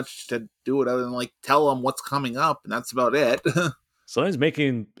do much to do it other than like tell them what's coming up, and that's about it. Sometimes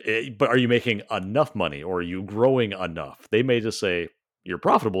but are you making enough money, or are you growing enough? They may just say you're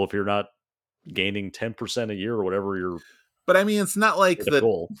profitable if you're not gaining 10% a year or whatever your. But I mean, it's not like that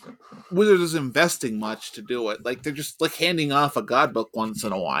goal. Wizards is investing much to do it. Like they're just like handing off a god book once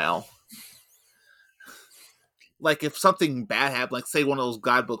in a while. Like if something bad happened, like say one of those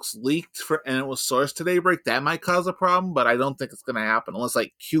god books leaked and it was sourced to Daybreak, that might cause a problem. But I don't think it's going to happen unless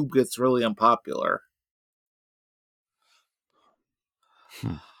like Cube gets really unpopular.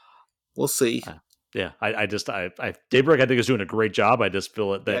 We'll see. Yeah, I Daybreak I think is doing a great job. I just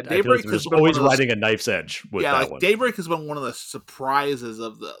feel that I feel like they're just always riding a knife's edge with that one. Daybreak has been one of the surprises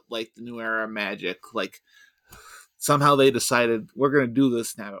of the new era of Magic. Like somehow they decided we're going to do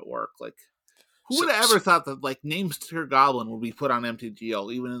this and have it work. Like who would have ever thought that like Namestir Goblin would be put on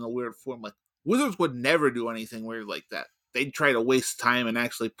MTGO even in a weird form? Like Wizards would never do anything weird like that. They'd try to waste time and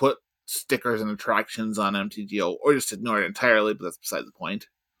actually put stickers and attractions on MTGO, or just ignore it entirely. But that's beside the point.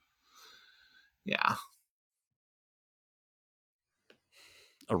 Yeah.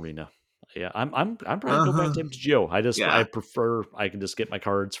 Arena. Yeah, I'm probably go back to MTGO. I prefer I can just get my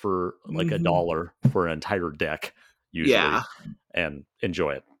cards for like $1 for an entire deck usually, and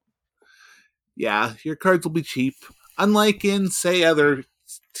enjoy it. Yeah, your cards will be cheap. Unlike in, say, other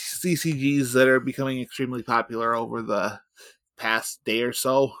CCGs that are becoming extremely popular over the past day or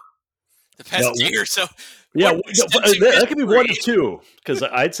so. The past day or so. Yeah, that could be one of two. Because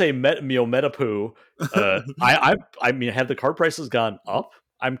I'd say Metapoo. I mean, have the card prices gone up?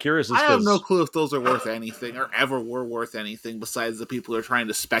 I'm curious. I have no clue if those are worth anything or ever were worth anything besides the people who are trying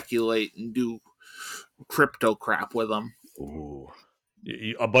to speculate and do crypto crap with them. Ooh.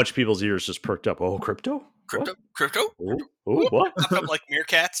 A bunch of people's ears just perked up. Oh, crypto? Crypto? Ooh, what? Popped up like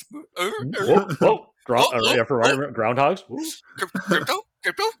meerkats. Groundhogs?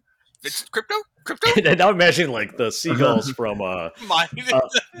 Crypto? It's crypto? And now imagine like the seagulls from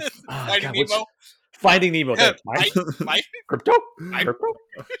Finding Nemo. Crypto?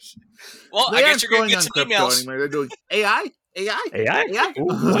 Well, I guess you're going to get some emails. Anymore. They're doing AI? Ooh,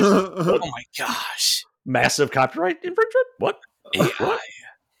 oh my gosh. Massive copyright infringement? What? AI.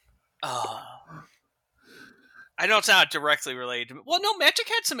 I know it's not directly related to me. Well, no, Magic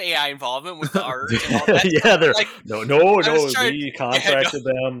had some AI involvement with the art and all that. Yeah, they're no. We contracted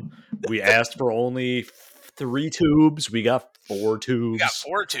them. We asked for only 3 tubes. We got 4 tubes.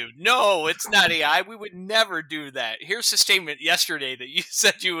 No, it's not AI. We would never do that. Here's the statement yesterday that you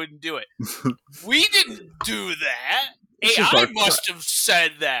said you wouldn't do it. We didn't do that. AI must have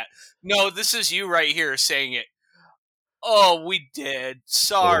said that. No, this is you right here saying it. Oh, we did.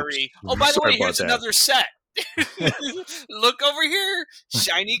 Sorry. Oh, by the way, here's another set. Look over here.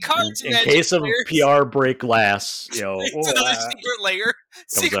 Shiny cards. In case of PR break glass, it's another secret layer.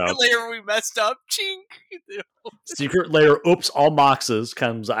 Secret layer we messed up. Chink. Secret layer, oops, all moxes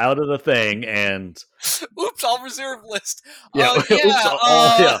comes out of the thing and oops, all reserve list. Yeah.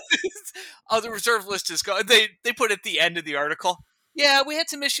 The reserve list is gone. They put at the end of the article. Yeah, we had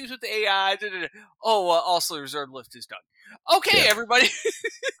some issues with the AI. Also the reserve list is done. Okay, everybody.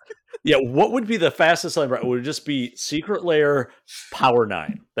 Yeah, what would be the fastest selling? Would it just be Secret Lair Power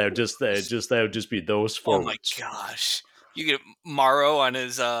 9? That would just be those 4. Oh my gosh! You get Morrow on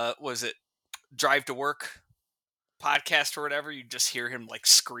his was it Drive to Work podcast or whatever? You just hear him like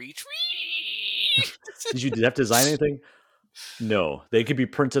screech. Did you have to design anything? No, they could be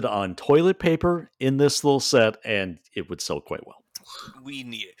printed on toilet paper in this little set, and it would sell quite well. We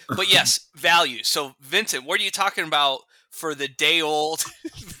need it, but yes, value. So, Vincent, what are you talking about for the day old?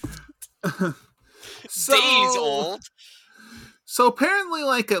 Days old. So apparently,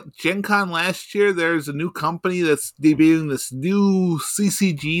 like at Gen Con last year, there's a new company that's debuting this new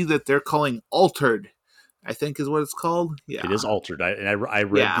CCG that they're calling Altered. I think is what it's called. Yeah, it is Altered. I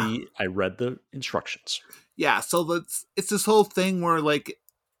read the instructions. Yeah, so it's this whole thing where like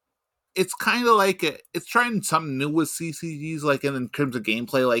it's kind of like it's trying something new with CCGs, like in terms of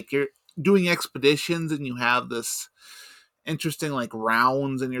gameplay. Like you're doing expeditions and you have this interesting like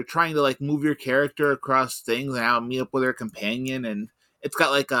rounds and you're trying to like move your character across things and have meet up with their companion, and it's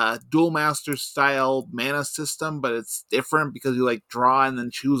got like a dual master style mana system, but it's different because you like draw and then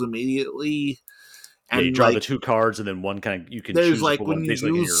choose immediately. And you draw the 2 cards and then one kind of you can there's choose like when you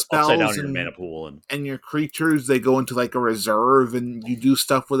use spells upside down in your mana pool and your creatures, they go into like a reserve and you do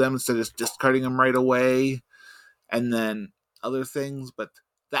stuff with them instead of just discarding them right away, and then other things. But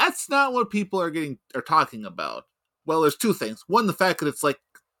that's not what people are talking about. Well, there's 2 things. One, the fact that it's like,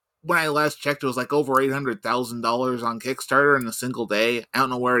 when I last checked, it was like over $800,000 on Kickstarter in a single day. I don't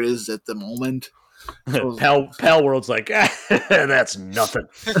know where it is at the moment. Pal World's like, that's nothing.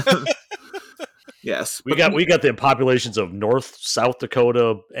 Yes, we got the populations of North, South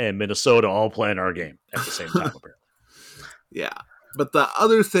Dakota, and Minnesota all playing our game at the same time, apparently. Yeah, but the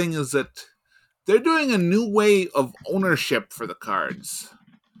other thing is that they're doing a new way of ownership for the cards.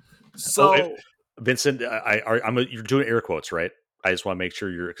 So, Vincent, you're doing air quotes, right? I just want to make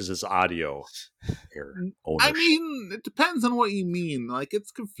sure because it's audio. I mean, it depends on what you mean. Like, it's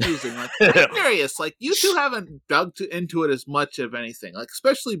confusing. Like, I'm curious. Like, you two haven't dug into it as much of anything. Like,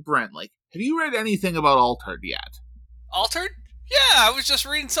 especially Brent. Like, have you read anything about Altered yet? Altered? Yeah, I was just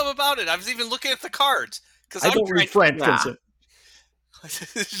reading some about it. I was even looking at the cards. I don't read French, Vincent.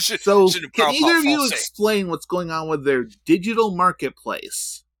 So, can either of you explain what's going on with their digital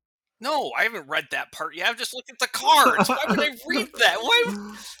marketplace? No, I haven't read that part yet. I've just looked at the cards. Why would I read that? Why?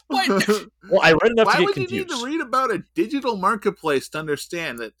 Well, I read enough to get confused. Why would you need to read about a digital marketplace to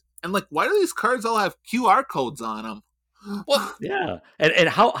understand it? And like, why do these cards all have QR codes on them? Well, yeah. And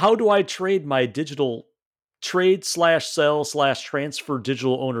how do I trade my digital trade/sell/transfer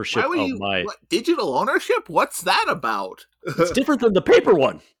digital ownership Why would of you? my. What, digital ownership? What's that about? It's different than the paper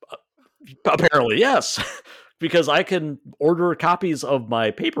one. Apparently, yes. Because I can order copies of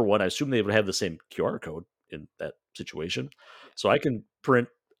my paper one. I assume they would have the same QR code in that situation. So I can print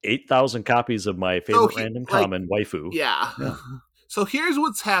 8,000 copies of my So favorite random common waifu. Yeah. Yeah. So here's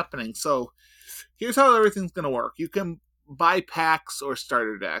what's happening. So here's how everything's going to work. You can buy packs or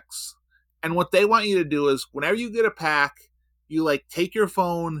starter decks. And what they want you to do is whenever you get a pack, you like take your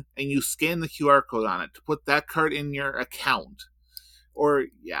phone and you scan the QR code on it to put that card in your account. Or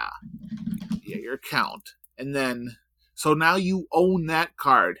your account. And then so now you own that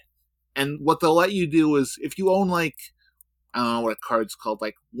card. And what they'll let you do is if you own like I don't know what a card's called,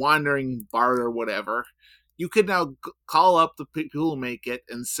 like Wandering Bard or whatever, you can now call up the people who make it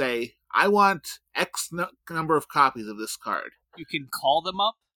and say, I want X number of copies of this card. You can call them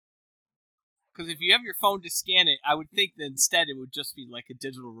up? Because if you have your phone to scan it, I would think that instead it would just be like a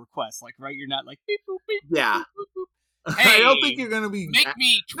digital request. Like, right? You're not like, beep, boop, beep, Yeah. boop, boop, boop. I don't Hey, think you're going to be... Make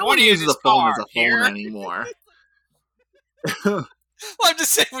me No one 20 of uses this a phone card as a here. phone anymore. Well, I'm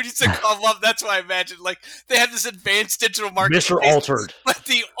just saying, when you said call up, that's why I imagined, like, they have this advanced digital marketplace. Mr. Altered. But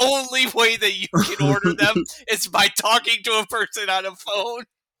the only way that you can order them is by talking to a person on a phone.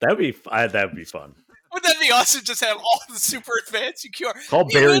 That'd be fun. Wouldn't that be awesome? Just have all the super advanced QR. Call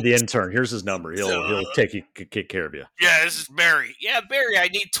Barry the intern. Here's his number. He'll take care of you. Yeah, this is Barry. Yeah, Barry, I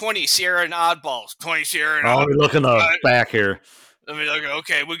need 20 Sierra and Oddballs. 20 Sierra and Oddballs. Oh, look in the back here. Let me look.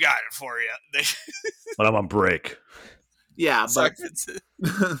 Okay, we got it for you. But I'm on break. Yeah, but Sorry,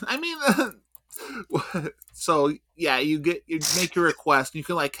 I mean, so yeah, you make your request. And you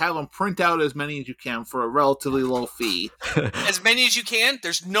can like have them print out as many as you can for a relatively low fee. as many as you can.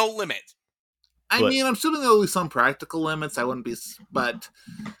 There's no limit. I mean, I'm assuming there'll be some practical limits. I wouldn't be, but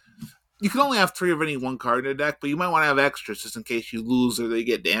you can only have 3 of any one card in a deck. But you might want to have extras just in case you lose or they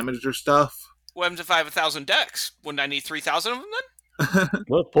get damaged or stuff. What happens if I have 1,000 decks? Wouldn't I need 3,000 of them then?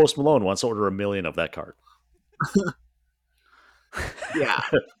 Well, Post Malone wants to order 1 million of that card. Yeah.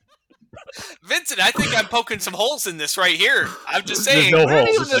 Vincent, I think I'm poking some holes in this right here. I'm just There's saying. no We're not holes.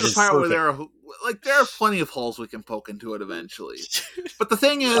 even This at the is part where perfect. there are plenty of holes we can poke into it eventually. But the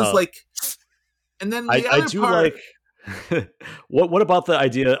thing is, and then the I other do part, like. What about the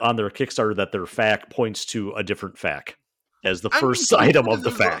idea on their Kickstarter that their FAQ points to a different FAQ as the first item of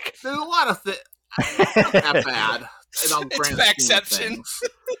the FAQ? There's a lot of things. Not that bad. It's factception.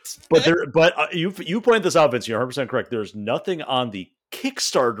 But you pointed this out, Vince. You're 100% correct. There's nothing on the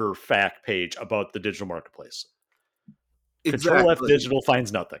Kickstarter FAQ page about the digital marketplace. Control F Digital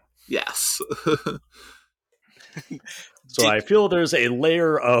finds nothing. Yes. So I feel there's a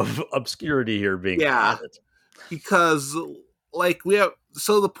layer of obscurity here being added. Because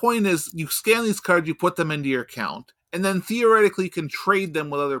the point is you scan these cards, you put them into your account, and then theoretically you can trade them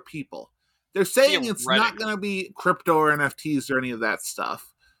with other people. They're saying it's not going to be crypto or NFTs or any of that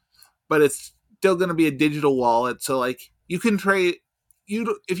stuff, but it's still going to be a digital wallet. So like you can trade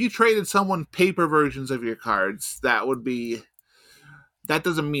if you traded someone paper versions of your cards, that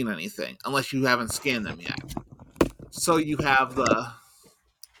doesn't mean anything unless you haven't scanned them yet. So you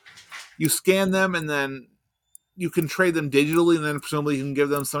scan them and then you can trade them digitally, and then presumably you can give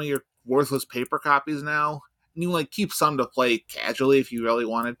them some of your worthless paper copies now. And you like keep some to play casually if you really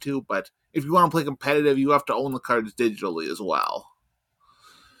wanted to, but if you want to play competitive, you have to own the cards digitally as well.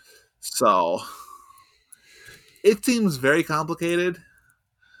 So it seems very complicated.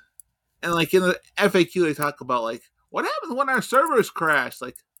 And like in the FAQ, they talk about like what happens when our servers crash.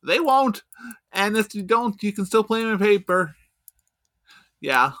 Like they won't, and if you don't, you can still play them in paper.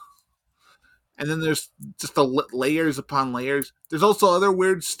 Yeah. And then there's just the layers upon layers. There's also other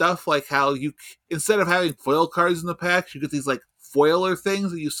weird stuff like how you, instead of having foil cards in the packs, you get these like foiler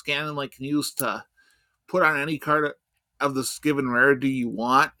things that you scan and like can use to put on any card of this given rarity you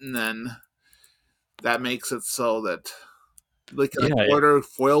want, and then that makes it so that like order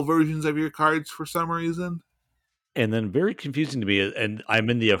foil versions of your cards for some reason. And then very confusing to me, and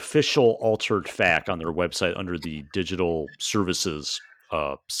I'm in the official Altered FAQ on their website under the digital services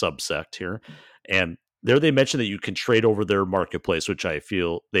subsect here. And there they mention that you can trade over their marketplace, which I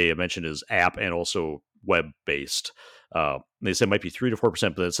feel they mentioned is app and also web-based. They said it might be 3 to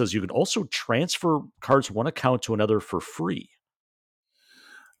 4%, but it says you can also transfer cards one account to another for free.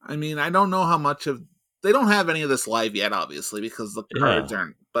 I mean, I don't know how much of... They don't have any of this live yet, obviously, because the cards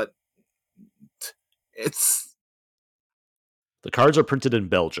aren't... But it's... The cards are printed in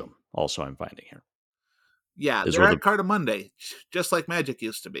Belgium, also I'm finding here. Yeah, they're at Card of Monday, just like Magic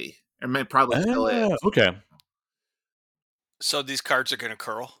used to be. Or probably still is. Okay. So these cards are going to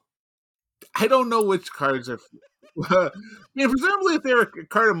curl? I don't know which cards are. I mean, presumably if they were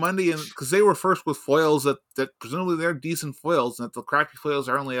Card of Monday, and because they were first with foils, that presumably they're decent foils, and that the crappy foils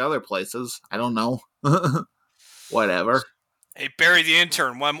are only other places. I don't know. Whatever. Hey, Barry the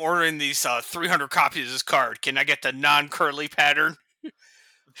intern, when I'm ordering these 300 copies of this card, can I get the non-curly pattern?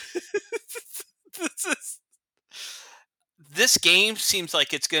 This game seems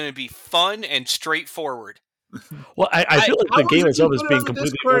like it's going to be fun and straightforward. Well, I feel like the game itself is being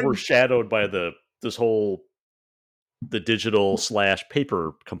completely Discord? overshadowed by the digital /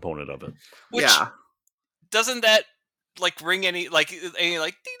 paper component of it. Which doesn't that like ring any like ding, ding,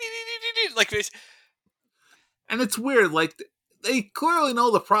 ding, ding, like this? And it's weird. Like they clearly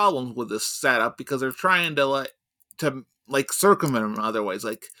know the problems with this setup because they're trying to circumvent them in other ways.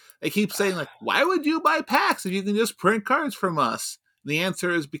 Like they keep saying, like, why would you buy packs if you can just print cards from us? And the answer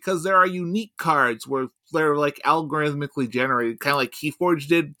is because there are unique cards where they're like algorithmically generated, kind of like Keyforge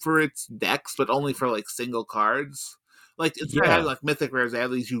did for its decks, but only for like single cards. Like instead of having like mythic rares, they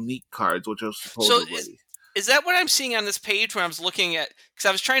have these unique cards, which are supposedly. So is that what I'm seeing on this page when I was looking at? Because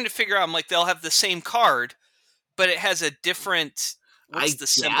I was trying to figure out, I'm like, they'll have the same card, but it has a different. What's the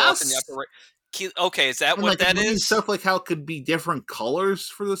symbol up in the upper right? Okay, is that what that is? Stuff like how it could be different colors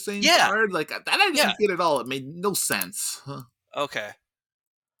for the same card, like that. I didn't get at all. It made no sense. Okay,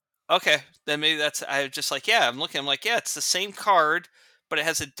 then maybe that's. I was just like, I'm looking. I'm like, it's the same card, but it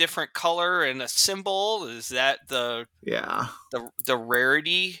has a different color and a symbol. Is that the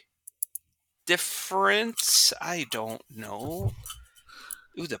rarity difference? I don't know.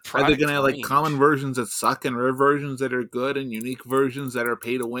 Ooh, the Are they gonna have like common versions that suck and rare versions that are good and unique versions that are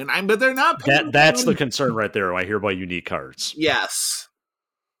pay to win? But they're not. That's the concern right there. I hear about unique cards. Yes.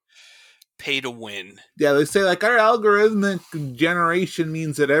 Pay to win. Yeah, they say like our algorithmic generation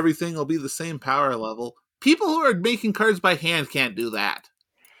means that everything will be the same power level. People who are making cards by hand can't do that.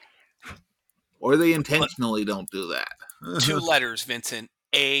 Or they intentionally don't do that. 2 letters, Vincent.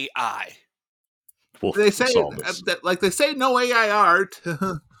 AI. They say that, like they say, no AI art.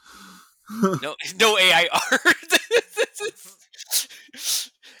 no AI art.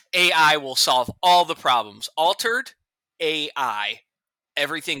 AI will solve all the problems. Altered AI.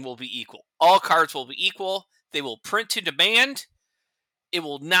 Everything will be equal. All cards will be equal. They will print to demand. It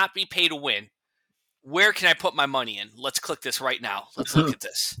will not be pay to win. Where can I put my money in? Let's click this right now. Let's look at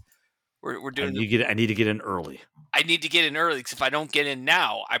this. We're doing. I need to get in early. I need to get in early because if I don't get in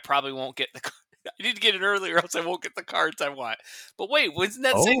now, I probably won't get the. I need to get in early, or else I won't get the cards I want. But wait, when's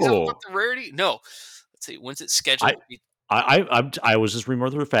that saying something about the rarity? No. Let's see. When's it scheduled? I was just reading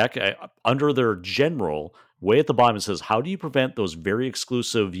the fact under their general way at the bottom it says, how do you prevent those very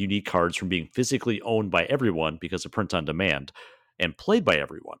exclusive unique cards from being physically owned by everyone because of print on demand and played by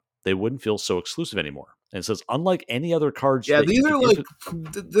everyone? They wouldn't feel so exclusive anymore. And it says, unlike any other cards. Yeah, these are like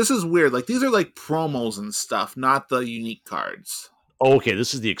this is weird. Like these are like promos and stuff, not the unique cards. Okay,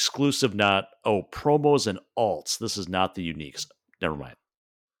 this is the exclusive, not promos and alts. This is not the uniques. Never mind.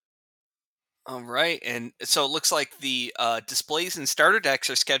 All right, and so it looks like the displays and starter decks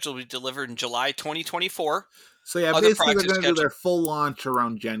are scheduled to be delivered in July 2024. So yeah, basically they're going to do their full launch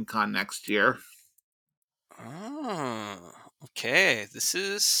around Gen Con next year. Oh, okay. This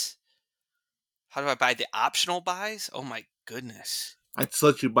is... How do I buy the optional buys? Oh my goodness. I'd just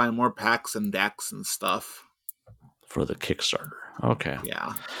let you buy more packs and decks and stuff. For the Kickstarter. Okay.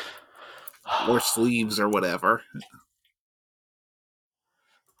 Yeah. Or sleeves or whatever.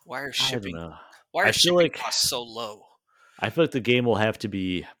 Why are shipping costs so low? I feel like the game will have to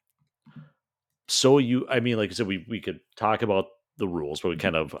be I mean, like I said, we could talk about the rules, but we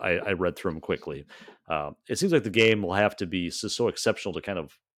kind of I read through them quickly. It seems like the game will have to be so exceptional to kind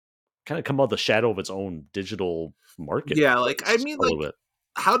of come out of the shadow of its own digital market. Yeah, like I mean, like,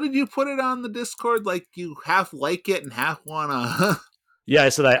 how did you put it on the Discord? Like you half like it and half wanna. Yeah, I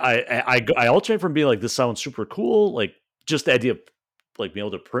said I alternate from being like, this sounds super cool, like just the idea of like being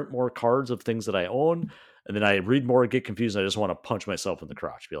able to print more cards of things that I own, and then I read more and get confused, and I just want to punch myself in the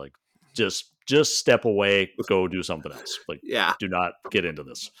crotch, be like, just step away, go do something else. Like, do not get into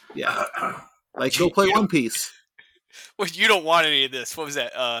this. Yeah, like go play One Piece. Well, you don't want any of this. What was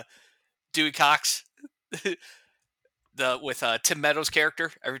that? Dewey Cox, with Tim Meadows'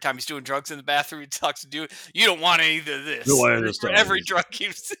 character. Every time he's doing drugs in the bathroom, he talks to Dewey. You don't want any of this. No, I understand. Every drug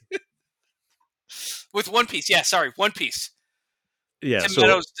keeps with One Piece. Yeah, sorry, One Piece. Yeah, Tim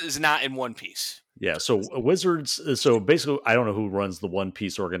Meadows is not in One Piece. Yeah, so Wizards. So basically, I don't know who runs the One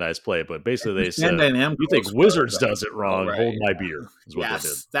Piece organized play, but basically they said, "You think Wizards does it wrong? Right. Hold my beer." Is what they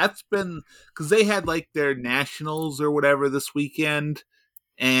did. That's been because they had like their nationals or whatever this weekend,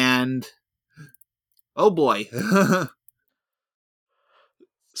 and oh boy.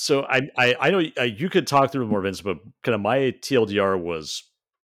 So I know you could talk through more, Vince, but kind of my TLDR was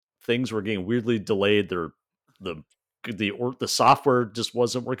things were getting weirdly delayed. The software just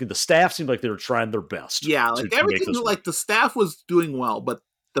wasn't working. The staff seemed like they were trying their best Yeah, to like make everything, this like work. the staff was doing well, but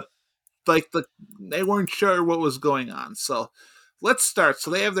the they weren't sure what was going on. So let's start. So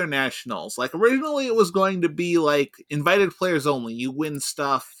they have their nationals. Like originally, it was going to be like invited players only. You win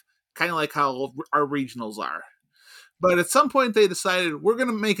stuff, kind of like how our regionals are. But at some point, they decided we're going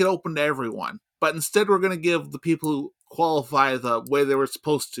to make it open to everyone. But instead, we're going to give the people who qualify the way they were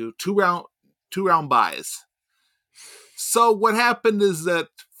supposed to two round buys. So what happened is that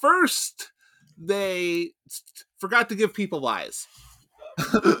first they forgot to give people buys.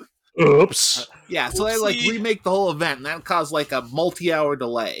 Oops. Yeah, so they like Oopsie. remake the whole event, and that caused like a multi-hour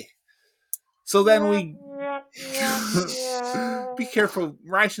delay. So then we be careful,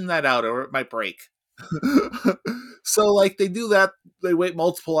 ration that out, or it might break. So like they do that, they wait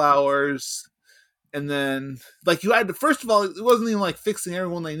multiple hours, and then like you had to, first of all, it wasn't even like fixing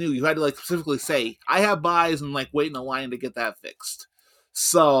everyone they knew. You had to like specifically say, I have buys, and like wait in a line to get that fixed.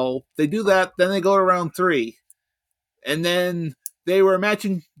 So they do that, then they go to round 3. And then they were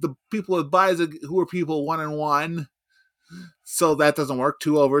matching the people with buys who were people 1-1. So that doesn't work.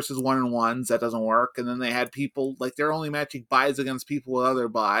 2-0 versus 1-1s, that doesn't work. And then they had people like they're only matching buys against people with other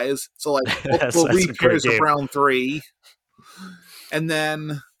buys. So like multiple That's a great repairs of game. round 3. And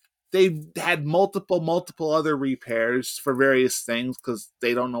then they had multiple other repairs for various things because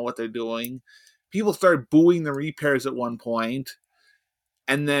they don't know what they're doing. People started booing the repairs at one point.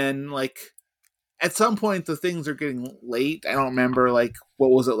 And then like at some point the things are getting late. I don't remember like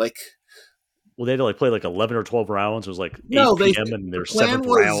what was it like. Well, they had to like play like 11 or 12 rounds. It was like No, 8 p.m. and their seventh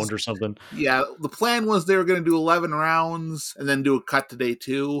round or something. Yeah, the plan was they were going to do 11 rounds and then do a cut to day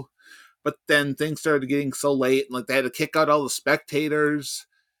 2. But then things started getting so late, and like they had to kick out all the spectators.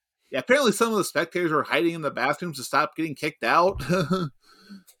 Yeah, apparently some of the spectators were hiding in the bathrooms to stop getting kicked out.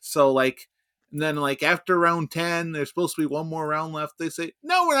 So like, and then like after round 10, there's supposed to be one more round left. They say,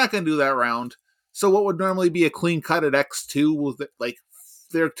 no, we're not going to do that round. So what would normally be a clean cut at X2 was that, like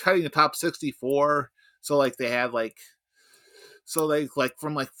they're cutting the top 64. So like they had like, so they like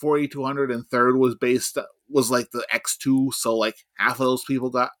from like 40 to 103rd was like the X2. So like half of those people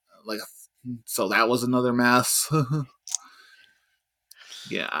got like, so that was another mess.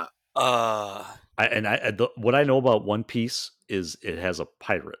 Yeah. What I know about One Piece is it has a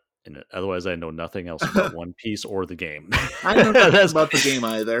pirate in it. Otherwise, I know nothing else about One Piece or the game. I know nothing about the game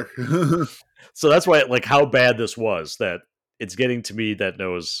either. So that's why, like, how bad this was, that it's getting to me that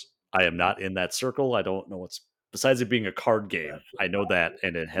knows I am not in that circle. I don't know what's, besides it being a card game, I know that,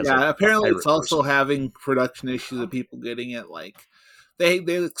 and it has Yeah, a apparently pirate it's also person. having production issues of people getting it. Like they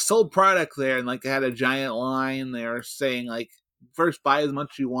sold product there, and like they had a giant line. They were saying like first buy as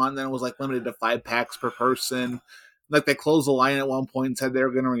much as you want. Then it was like limited to 5 packs per person. Like they closed the line at one point and said they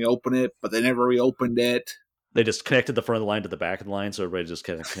were going to reopen it, but they never reopened it. They just connected the front of the line to the back of the line, so everybody just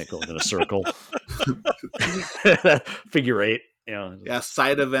kind of going in a circle. Figure 8. Yeah,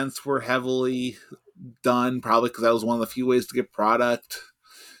 side events were heavily done, probably because that was one of the few ways to get product.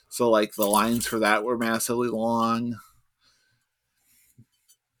 So like the lines for that were massively long.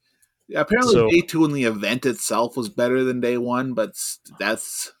 Yeah, apparently So day 2 in the event itself was better than day 1, but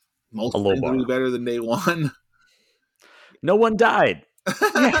that's most a low things will be bar. better than day 1. No one died.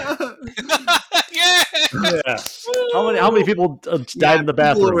 Yeah. Yeah. Yeah. How many people died in the People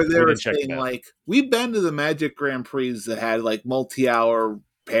bathroom? over there We were didn't check the saying bathroom. like we've been to the Magic Grand Prix that had like multi-hour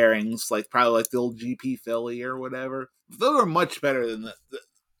pairings, like probably like the old GP Philly or whatever. Those are much better than the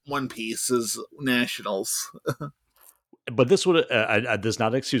One Piece's nationals. But this would this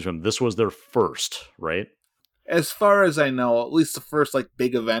not excuse them. This was their first, right? As far as I know, at least the first like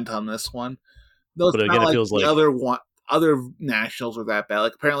big event on this one. No, it's But not again, it like feels the like other nationals were that bad.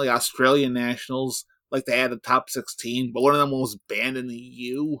 Like apparently Australian nationals, like they had a top 16, but one of them was banned in the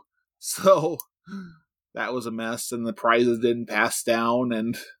EU. So that was a mess, and the prizes didn't pass down.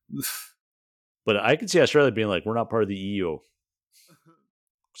 And but I can see Australia being like, we're not part of the EU.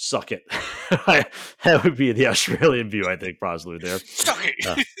 Suck it. That would be the Australian view, I think, possibly there. Suck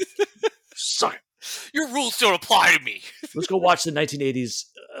it. Suck it. Your rules don't apply to me. Let's go watch the 1980s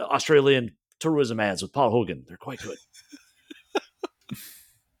Australian tourism ads with Paul Hogan. They're quite good.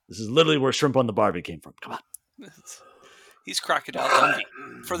 This is literally where Shrimp on the Barbie came from. Come on. He's Crocodile Dundee.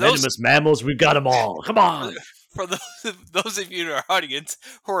 For Venomous mammals, we've got them all. Come on. For those of you in our audience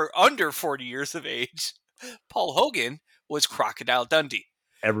who are under 40 years of age, Paul Hogan was Crocodile Dundee.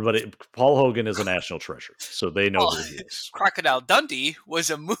 Everybody, Paul Hogan is a national treasure, so they know who he is. Crocodile Dundee was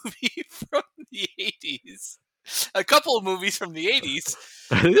a movie from the 80s. A couple of movies from the 80s.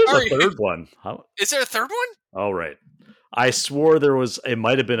 There's Sorry. a third one. How? Is there a third one? All right. I swore there was. It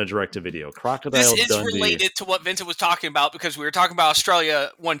might have been a direct-to-video. Crocodile This is Dundee. related to what Vincent was talking about because we were talking about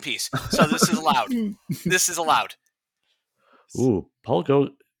Australia One Piece. So this is allowed. This is allowed. Ooh, Paul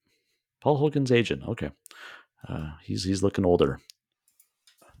Hogan's agent. Okay, he's looking older.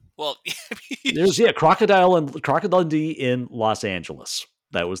 Well, There's Crocodile Dundee in Los Angeles.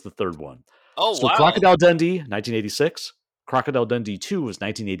 That was the third one. oh So wow. Crocodile Dundee, 1986. Crocodile Dundee 2 was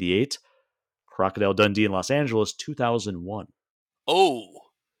 1988. Crocodile Dundee in Los Angeles, 2001. Oh.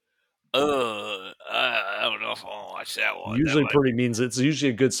 I don't know if I'll watch that one. Usually That might- it's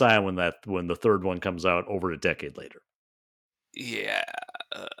usually a good sign when the third one comes out over a decade later. Yeah.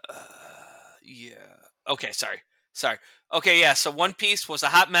 Yeah. Okay, sorry. Okay, yeah, so One Piece was a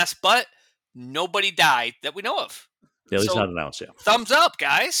hot mess, but nobody died that we know of. Yeah, at least So- not announced yet. Thumbs up,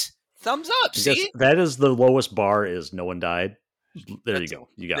 guys. Thumbs up. I guess See? that is the lowest bar is no one died. There That's- you go.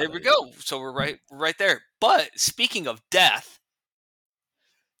 You got There it. we go. So we're right there. But speaking of death,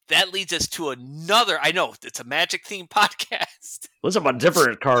 that leads us to another. I know it's a Magic themed podcast. Listen, about a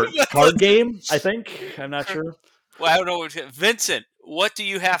different card game, I think. I'm not sure. Well, I don't know. Vincent, what do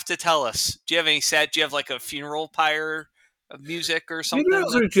you have to tell us? Do you have any set? Do you have like a funeral pyre of music or something?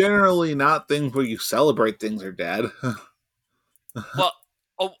 Funerals are generally not things where you celebrate things are dead. Well,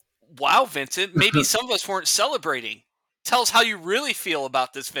 oh wow, Vincent. Maybe some of us weren't celebrating. Tell us how you really feel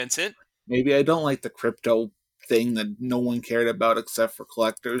about this, Vincent. Maybe I don't like the crypto thing that no one cared about except for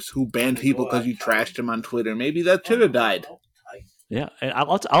collectors who banned people because you trashed them on Twitter. Maybe that should have died. Yeah, and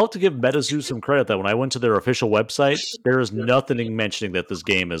I'll have to give MetaZoo some credit that when I went to their official website, there is nothing mentioning that this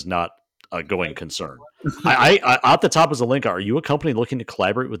game is not a going concern. I at the top is a link. Are you a company looking to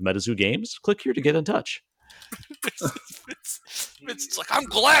collaborate with MetaZoo Games? Click here to get in touch. It's like, I'm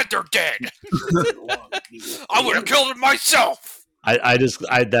glad they're dead. I would have killed it myself.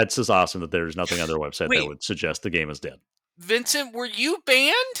 That's just awesome that there's nothing on their website Wait. that would suggest the game is dead. Vincent, were you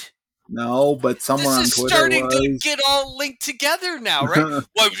banned? No, but someone on This is Twitter starting to was. get all linked together now, right?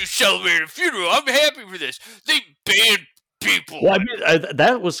 Why would you celebrate a funeral? I'm happy for this. They banned people. Well, I mean,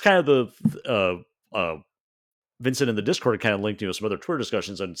 that was kind of the Vincent in the Discord kind of linked to some other Twitter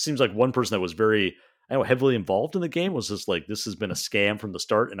discussions, and it seems like one person that was very heavily involved in the game was just like, this has been a scam from the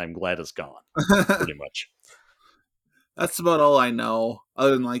start, and I'm glad it's gone. Pretty much. That's about all I know.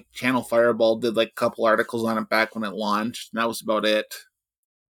 Other than like Channel Fireball did like a couple articles on it back when it launched, and that was about it.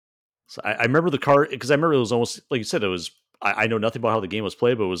 So I remember the card because I remember it was almost like you said. It was I know nothing about how the game was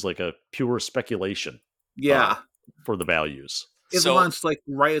played, but it was like a pure speculation Yeah. for the values. It So- launched like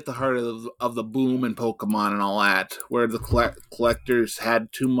right at the heart of the boom in Pokemon and all that, where the collectors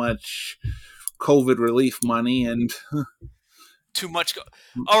had too much COVID relief money and Too much.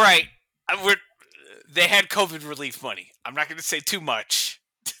 All right. They had COVID relief money. I'm not going to say too much.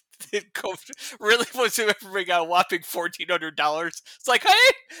 COVID really was everybody got a whopping $1,400. It's like,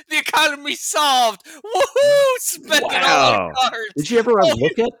 hey, the economy solved. Woohoo! Spending all Wow. our cards. Did you ever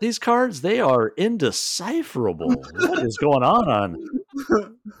look at these cards? They are indecipherable. What is going on?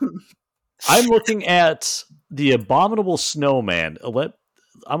 I'm looking at the Abominable Snowman. I'm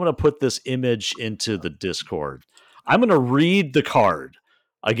going to put this image into the Discord. I'm going to read the card.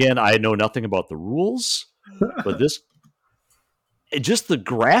 Again, I know nothing about the rules, but just the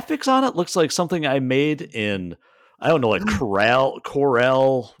graphics on it looks like something I made in, I don't know, like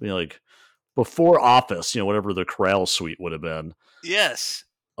Corel, like before Office, whatever the Corel suite would have been. Yes.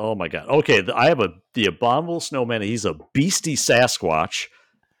 Oh my god. Okay, I have the Abominable Snowman. He's a beastie Sasquatch.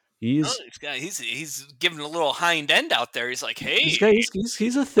 He's He's giving a little hind end out there. He's like, hey.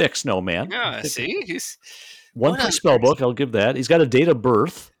 he's a thick snowman. Yeah, see? He's One per spell book, I'll give that. He's got a date of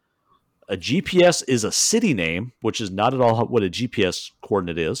birth. A GPS is a city name, which is not at all what a GPS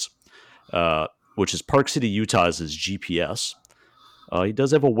coordinate is, which is Park City, Utah is his GPS. He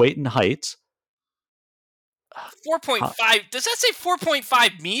does have a weight and height. 4.5. Does that say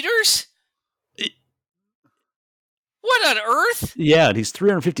 4.5 meters? What on earth? Yeah, and he's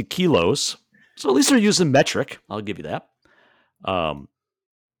 350 kilos. So at least they're using metric. I'll give you that.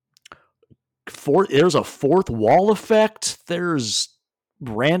 There's a fourth wall effect. There's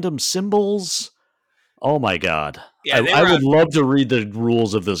random symbols. Oh my god. Yeah, I would love to read the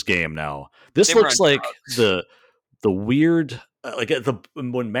rules of this game now. This They were looks on like the weird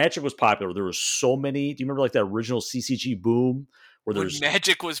when Magic was popular, there were so many. Do you remember like that original CCG boom where When there's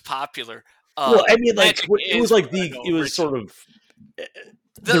Magic was popular. well, I mean, like Magic it was is like what I know it was sort of The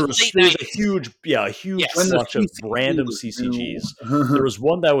there was late a 90s. huge Yes. When the bunch of CCG random was CCGs. There was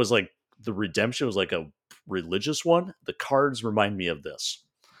one that was like the redemption was like a religious one. The cards remind me of this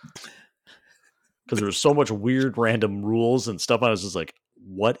because there was so much weird random rules and stuff. I was just like,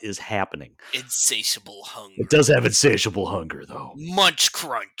 what is happening? Insatiable hunger. It does have insatiable hunger, though. Munch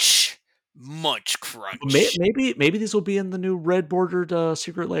crunch. Maybe these will be in the new red bordered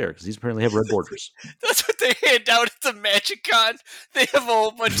secret layer, because these apparently have red borders. That's what they hand out at the MagicCon. They have a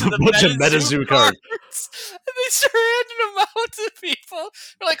whole bunch of the MetaZoo cards. And they start handing them out to people.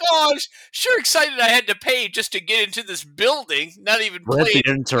 They're like, oh, I'm sure excited I had to pay just to get into this building. Not even Brent, playing.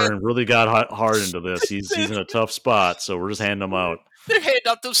 the intern, really got hard into this. He's in a tough spot, so we're just handing them out. They're handing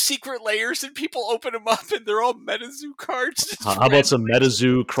out those secret layers, and people open them up, and they're all MetaZoo cards. How about some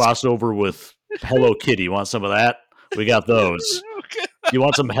MetaZoo crossover with Hello Kitty? You want some of that? We got those. You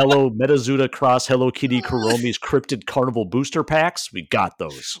want some MetaZoo cross Hello Kitty Kuromi's Cryptid Carnival booster packs? We got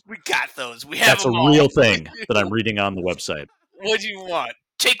those. We got those. We have That's them a all. real thing that I'm reading on the website. What do you want?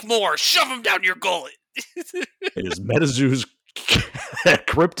 Take more. Shove them down your gullet. It is MetaZoo's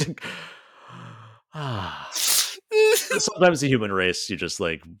Cryptid. Sometimes the human race, you just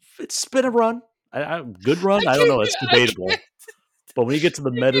like, it's been a run. Good run? I don't know. It's debatable. But when you get to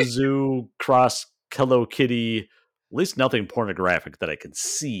the MetaZoo cross Hello Kitty, at least nothing pornographic that I can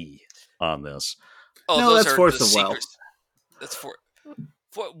see on this. Oh, No, those that's are Force the of Will. secrets. That's for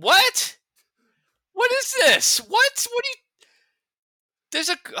what? What is this? What do you? There's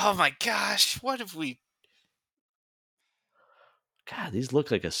a. Oh my gosh! What have we? God, these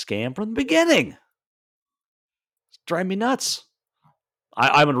look like a scam from the beginning. It's driving me nuts.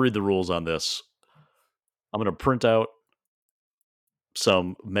 I'm going to read the rules on this. I'm going to print out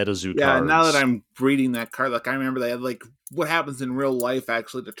some MetaZoo Yeah, cards. now that I'm reading that card, like I remember they had like what happens in real life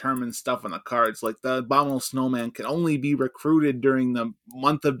actually determines stuff on the cards. Like the Abominable Snowman can only be recruited during the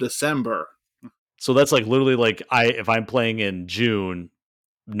month of December. So that's like literally like if I'm playing in June,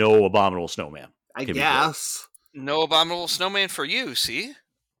 no Abominable Snowman. I can be guess. No Abominable Snowman for you. See,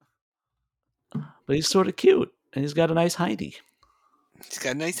 But he's sort of cute, and he's got a nice hiney. he's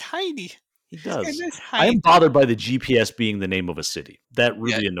got a nice hiney. He does. He's got a nice I am hiney. bothered by the GPS being the name of a city. That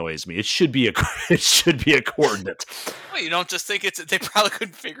really annoys me. It should be a coordinate. Well, you don't just think it's. They probably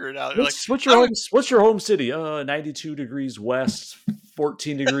couldn't figure it out. They're What's your home city? 92 degrees west,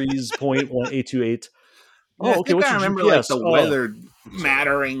 14 degrees, 0.1828. Yeah, Oh, okay. I What's think I your remember GPS? like the weather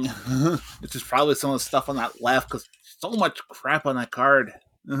mattering, which is probably some of the stuff on that left because so much crap on that card.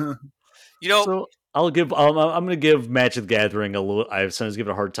 You know, So I'm going to give Magic the Gathering a little. I sometimes give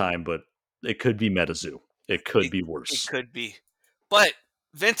it a hard time, but it could be MetaZoo. It could be worse. It could be. But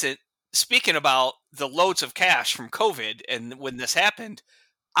Vincent, speaking about the loads of cash from COVID and when this happened,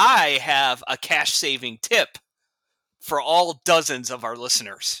 I have a cash saving tip for all dozens of our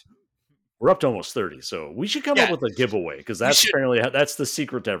listeners. We're up to almost 30, so we should come up with a giveaway because that's apparently that's the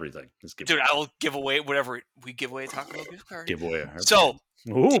secret to everything. Dude, I will give away whatever we give away a Taco Bell gift card. Giveaway. So,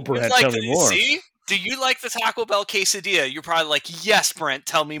 Brent, tell me more. See? Do you like the Taco Bell quesadilla? You're probably like, yes, Brent,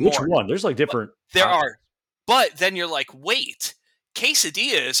 tell me more. Which one? There's like different. There are. But then you're like, wait,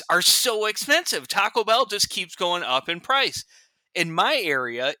 quesadillas are so expensive. Taco Bell just keeps going up in price. In my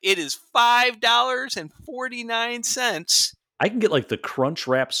area, it is $5.49. I can get like the Crunch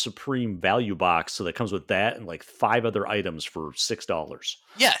Wrap Supreme value box, so that comes with that and like 5 other items for $6.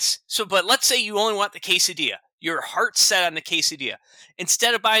 Yes. So, but let's say you only want the quesadilla. Your heart's set on the quesadilla.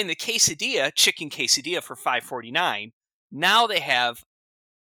 Instead of buying the quesadilla, chicken quesadilla for $5.49, now they have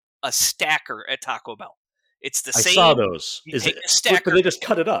a stacker at Taco Bell. It's the same. I saw those. Is it a stacker? But they just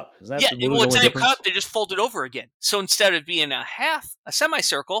cut it up. Is that instead of cut up, they just fold it over again. So instead of being a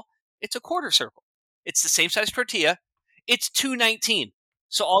semicircle, it's a quarter circle. It's the same size tortilla. It's $2.19.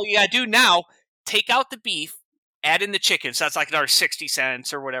 So all you gotta do now, take out the beef, add in the chicken. So that's like another 60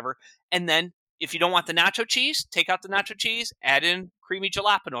 cents or whatever. And then if you don't want the nacho cheese, take out the nacho cheese, add in creamy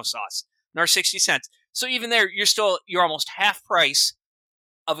jalapeno sauce, another 60 cents. So even there, you're almost half price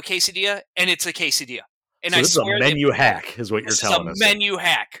of a quesadilla, and it's a quesadilla. And so this is a menu hack, is what you're telling us. This is a menu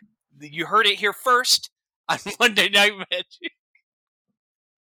hack. You heard it here first on Monday Night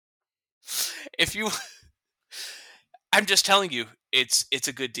Magic. I'm just telling you, it's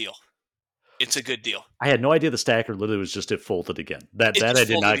a good deal. It's a good deal. I had no idea the stacker literally was just it folded again. That I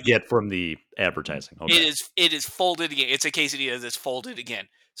did not get from the advertising. Okay. It is folded again. It's a quesadilla that's folded again.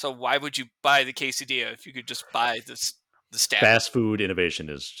 So why would you buy the quesadilla if you could just buy the stacker? Fast food innovation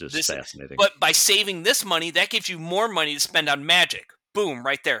is just fascinating. But by saving this money, that gives you more money to spend on Magic. Boom,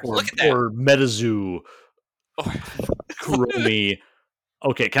 right there. Look at that. Or MetaZoo, Kuromi.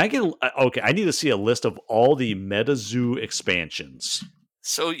 Okay, can I get? Okay, I need to see a list of all the MetaZoo expansions.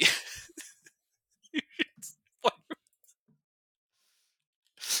 So,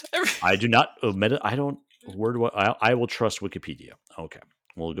 I do not. I don't. Where do I will trust Wikipedia. Okay,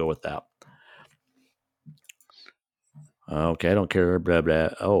 we'll go with that. Okay, I don't care. Blah, blah.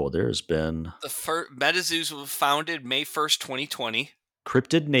 Oh, there's been The first MetaZoos was founded May 1st, 2020.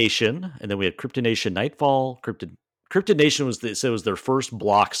 Cryptid Nation, and then we had Cryptid Nation Nightfall. Cryptid Nation was it was their first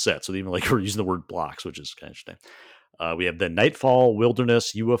block set, so even like we're using the word blocks, which is kind of interesting. We have the Nightfall,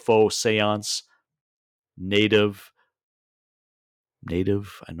 Wilderness, UFO, Seance, Native.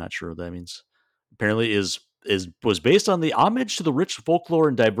 I'm not sure what that means. Apparently, was based on the homage to the rich folklore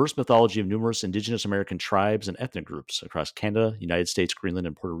and diverse mythology of numerous indigenous American tribes and ethnic groups across Canada, United States, Greenland,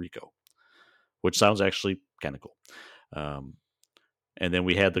 and Puerto Rico, which sounds actually kind of cool. And then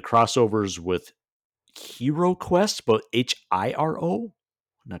we had the crossovers with Hero Quest, but HIRO.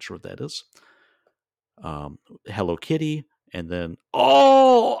 I'm not sure what that is. Hello Kitty, and then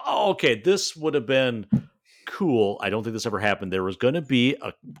okay, this would have been cool. I don't think this ever happened. There was going to be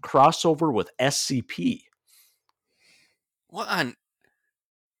a crossover with SCP. What on?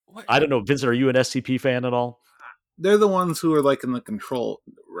 What? I don't know, Vincent. Are you an SCP fan at all? They're the ones who are like in the control,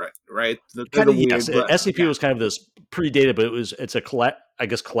 right? They're Kind the of, yes. weird, SCP was kind of this predated, but it's a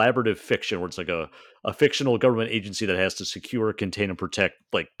collaborative fiction where it's like a fictional government agency that has to secure, contain, and protect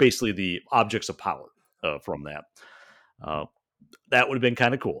like basically the objects of power from that. That would have been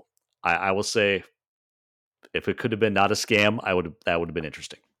kind of cool. I will say, if it could have been not a scam, that would have been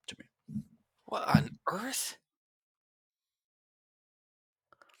interesting to me. What on earth?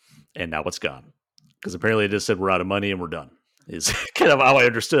 And now it's gone because apparently it just said we're out of money and we're done. Is kind of how I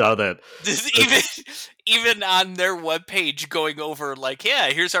understood how that. Even on their webpage going over like, yeah,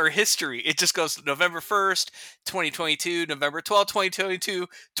 here's our history. It just goes November 1st, 2022, November 12th, 2022,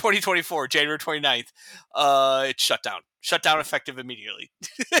 2024, January 29th. It's shut down. Shut down effective immediately.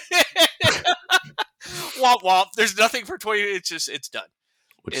 Womp womp. There's nothing for 20. It's done.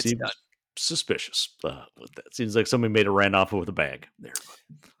 Which it's seems done. suspicious. That seems like somebody made a ran off with a bag there.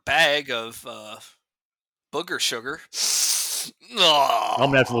 Bag of booger sugar. I'm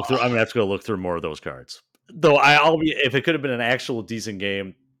gonna have to look through. I'm gonna have to go look through more of those cards. Though I'll be if it could have been an actual decent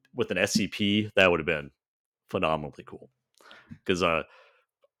game with an SCP, that would have been phenomenally cool. Because I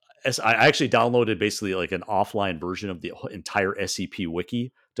actually downloaded basically like an offline version of the entire SCP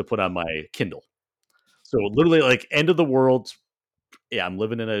wiki to put on my Kindle. So literally, like end of the world. Yeah, I'm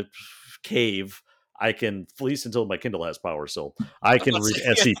living in a cave. I can fleece until my Kindle has power, so I can read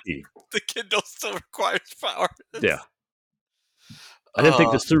SCP. The Kindle still requires power. Yeah. I didn't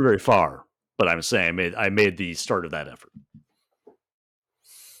think this through very far, but I'm saying I made the start of that effort.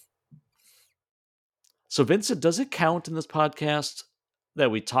 So, Vincent, does it count in this podcast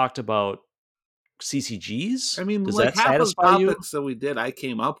that we talked about CCGs? I mean, does like that half of the satisfy you? topics that we did, I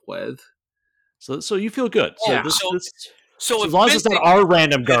came up with. So you feel good. Yeah. So as long as it's not our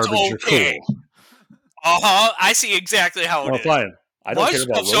random garbage, you're cool. I see exactly how it is. Fine. I don't care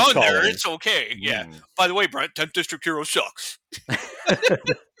about Roach on there. calling. It's okay. Yeah. By the way, Brent, 10th District Hero sucks.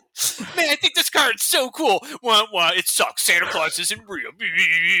 Man, I think this card's so cool. Well, it sucks. Santa Claus isn't real.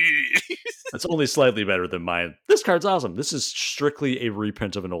 That's only slightly better than mine. This card's awesome. This is strictly a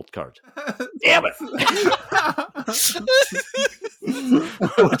reprint of an old card. Damn it!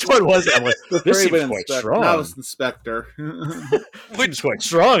 Which one was it? I'm like, this seems quite strong. Novice Inspector. Which quite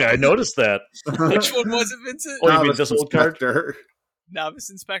strong. I noticed that. Which one was it, Vincent? Oh, you mean this old card? Novice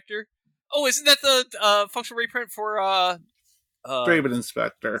Inspector. Oh, isn't that the functional reprint for Draven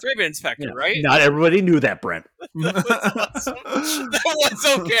Inspector? Draven Inspector, yeah. Right? Not everybody knew that, Brent. That was awesome. That was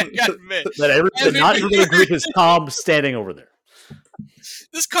okay, I gotta admit. Not everybody group is Tom standing over there.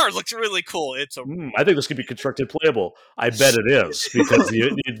 This card looks really cool. It's I think this could be constructed playable. I bet it is, because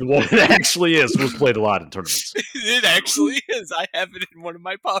the one it actually was played a lot in tournaments. It actually is. I have it in one of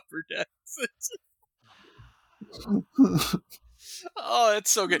my pauper decks. Oh,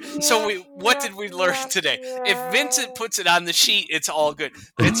 it's so good. So what did we learn today? If Vincent puts it on the sheet, it's all good.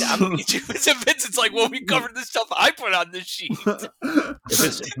 Vincent, I'm going to get you. Vincent's like, well, we covered the stuff I put on the sheet. If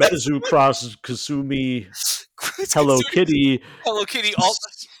it's Metazoo Cross, Kasumi, Hello Kitty,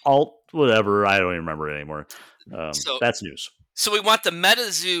 alt, whatever. I don't even remember it anymore. That's news. So we want the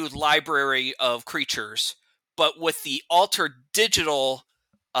Metazoo library of creatures, but with the altered digital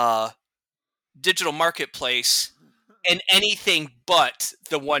marketplace and anything but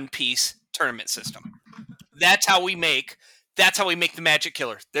the One Piece tournament system. That's how we make the Magic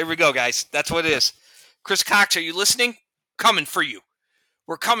Killer. There we go, guys. That's what it is. Chris Cox, are you listening? Coming for you.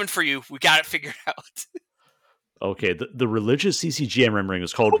 We're coming for you. We got it figured out. Okay, the religious CCG I'm remembering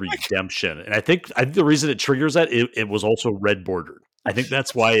is called Redemption, and I think the reason it triggers that it was also red bordered. I think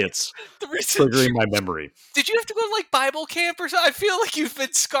that's why it's triggering my memory. Did you have to go to like Bible camp or something? I feel like you've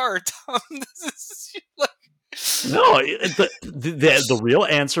been scarred, Tom. This is like. No, the real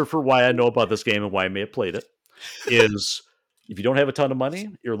answer for why I know about this game and why I may have played it is if you don't have a ton of money,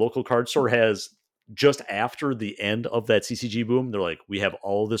 your local card store has, just after the end of that CCG boom, they're like, we have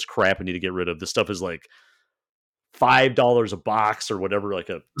all this crap we need to get rid of. This stuff is like $5 a box or whatever, like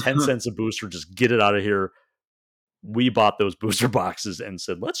a 10 cents a booster. Just get it out of here. We bought those booster boxes and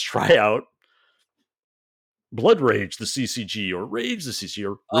said, let's try out Blood Rage the CCG, or Rage the CCG,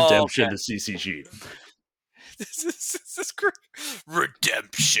 or Redemption the CCG. This is great.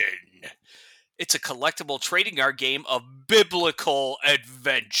 Redemption. It's a collectible trading card game of biblical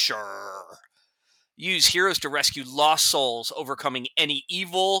adventure. Use heroes to rescue lost souls, overcoming any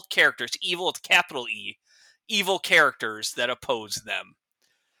evil characters, evil with capital E, evil characters that oppose them.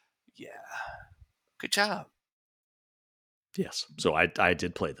 Yeah. Good job. Yes. So I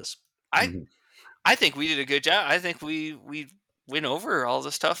did play this. I think we did a good job. I think we went over all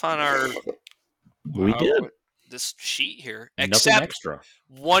the stuff on our We did this sheet here. nothing Except extra.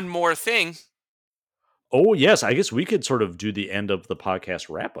 one more thing. Oh yes, I guess we could sort of do the end of the podcast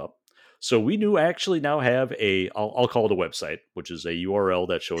wrap up. So we do actually now have I'll call it a website, which is a URL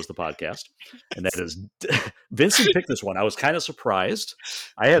that shows the podcast. And that is, Vincent picked this one. I was kind of surprised.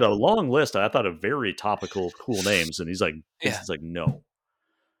 I had a long list. I thought of very topical, cool names. And he's like, Vincent's like, no,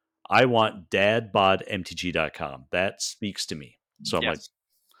 I want dadbodmtg.com. That speaks to me. So I'm like,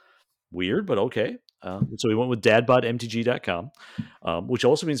 weird, but okay. So we went with dadbodmtg.com, which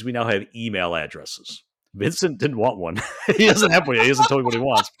also means we now have email addresses. Vincent didn't want one. He doesn't have one yet. He hasn't told me what he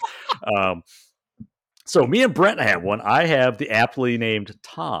wants. So me and Brent have one. I have the aptly named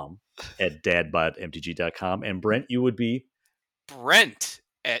Tom at dadbodmtg.com. And Brent, you would be? Brent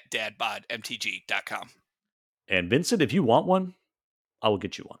at dadbodmtg.com. And Vincent, if you want one, I will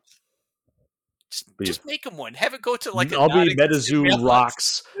get you one. Just make him one. Have it go to like I'll be MetaZoo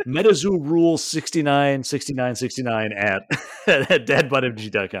Rocks. MetaZoo Rules 69, 69, 69 at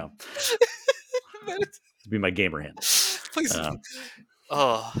dadbodmtg.com. To be my gamer handle. Please.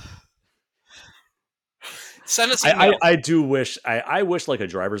 Send us email. I do wish I wish like a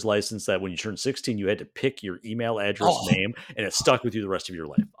driver's license that when you turn 16 you had to pick your email address name and it stuck with you the rest of your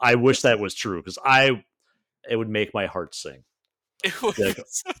life. I wish that was true because it would make my heart sing.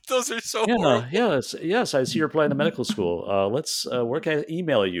 Those are so horrible. Yes, I see you're applying to medical school. Where can I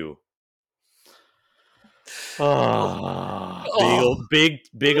email you?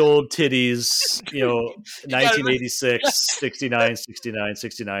 Big old titties, 1986, 69, 69,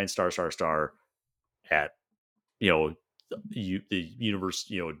 69, star at, the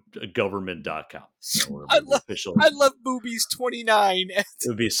universe, government.com. I love boobies 29. It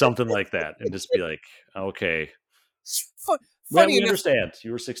would be something like that. And just be like, okay. Funny enough, understand.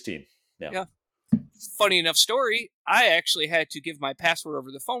 You were 16. Yeah. Funny enough story. I actually had to give my password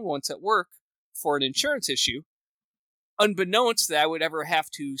over the phone once at work for an insurance issue, unbeknownst that I would ever have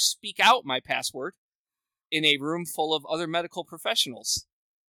to speak out my password in a room full of other medical professionals.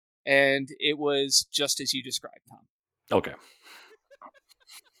 And it was just as you described, Tom. Okay.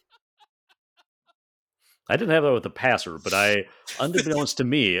 I didn't have that with the password, but unbeknownst to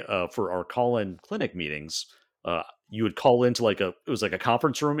me, for our call-in clinic meetings, you would call into it was like a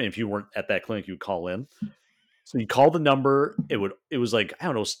conference room, and if you weren't at that clinic, you would call in. So you call the number. It was like, I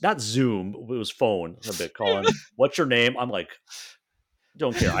don't know, not Zoom, it was phone. A bit calling. What's your name? I'm like,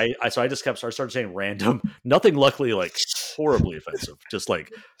 don't care. So I just started saying random. Nothing, luckily, like horribly offensive. Just like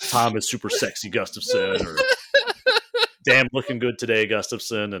Tom is super sexy, Gustafson, or damn looking good today,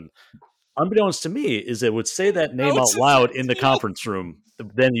 Gustafson. And unbeknownst to me, is it would say that name out loud in the conference room.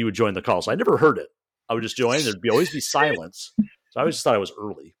 Then you would join the call. So I never heard it. I would just join. There'd always be silence. So I always just thought I was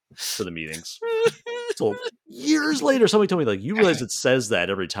early to the meetings. So years later, somebody told me, like, you realize it says that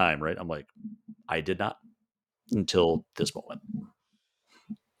every time, right? I'm like, I did not until this moment.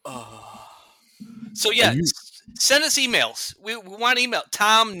 So yeah, send us emails. We want email.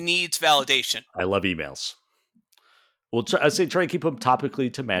 Tom needs validation. I love emails. Well, I'd say try and keep them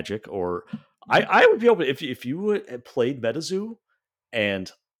topically to Magic, or I would be open if you had played MetaZoo, and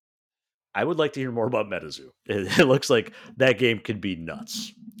I would like to hear more about MetaZoo. It looks like that game could be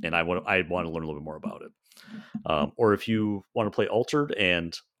nuts, and I want to learn a little bit more about it. Or if you want to play Altered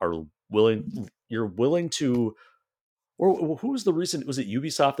and you're willing to, or who was the recent? Was it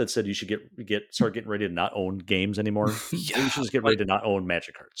Ubisoft that said you should start getting ready to not own games anymore? Yeah, you should just get ready to not own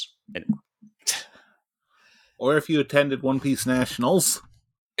Magic cards anymore. Or if you attended One Piece Nationals.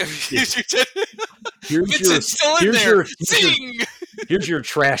 Here's your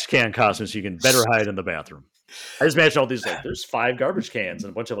trash can costume so you can better hide in the bathroom. I just imagine all these, like, there's 5 garbage cans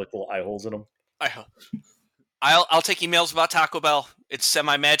and a bunch of like little eye holes in them. I'll take emails about Taco Bell. It's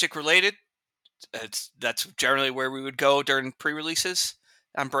semi-Magic related. That's generally where we would go during pre-releases.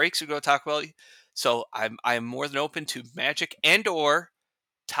 On breaks, we go to Taco Bell. So I'm more than open to Magic and or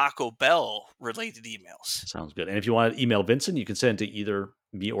Taco Bell related emails. Sounds good. And if you want to email Vincent, you can send it to either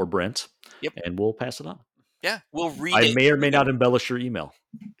me or Brent. Yep. And we'll pass it on. Yeah, we'll read I it. may or may not embellish your email.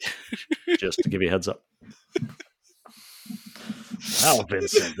 Just to give you a heads up. Wow,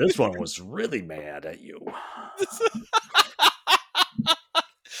 Vincent, this one was really mad at you.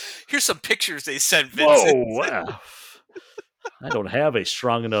 Here's some pictures they sent Vincent. Whoa! I don't have a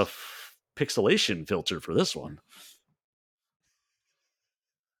strong enough pixelation filter for this one.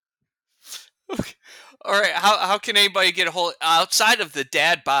 Okay. All right. How can anybody get a hold outside of the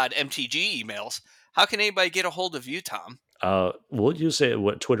Dad Bod MTG emails? How can anybody get a hold of you, Tom? We'll use it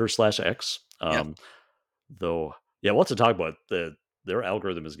Twitter/X. Though, yeah, we'll have to talk about their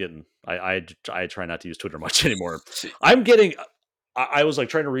algorithm is getting. I try not to use Twitter much anymore. I'm getting. I was like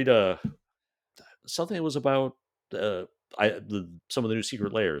trying to read something that was about some of the new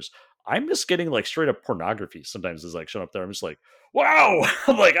secret layers. I'm just getting like straight up pornography sometimes is like showing up there. I'm just like, wow.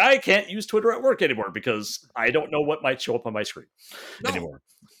 I'm like, I can't use Twitter at work anymore because I don't know what might show up on my screen anymore.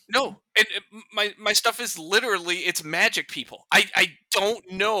 No, and my stuff is literally it's magic, people. I don't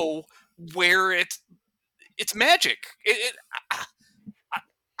know where it's magic.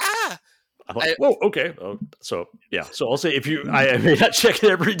 I'm like, whoa, okay. So yeah, so I'll say if you, I may not check it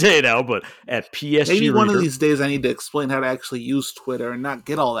every day now, but at PSG, Maybe one Reader, of these days I need to explain how to actually use Twitter and not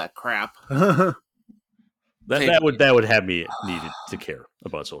get all that crap. that would have me needed to care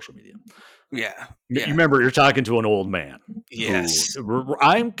about social media. Yeah. You remember, you're talking to an old man. Yes.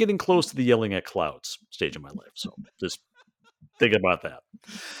 I'm getting close to the yelling at clouds stage of my life, so just think about that.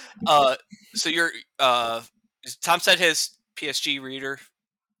 So you're Tom said his PSG reader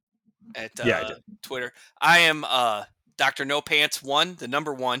at I did. Twitter. I am Dr. No Pants 1, the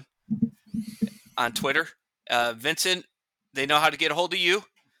number 1 on Twitter. Vincent, they know how to get a hold of you.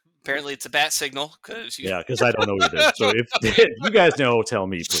 Apparently, it's a bat signal because I don't know either. So if you guys know, tell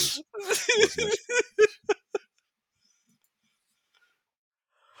me, please.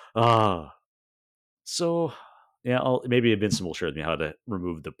 So yeah, maybe Vincent will share with me how to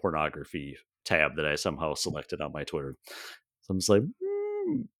remove the pornography tab that I somehow selected on my Twitter. So I'm just like,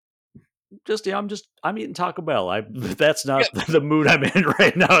 I'm eating Taco Bell. That's not the mood I'm in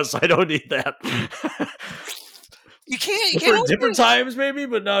right now, so I don't need that. You can't for different times, maybe,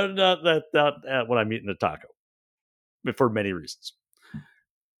 but not when I'm eating a taco. But for many reasons.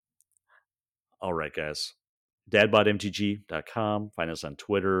 All right, guys. dadbotmtg.com. Find us on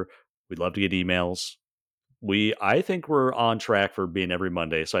Twitter. We'd love to get emails. I think we're on track for being every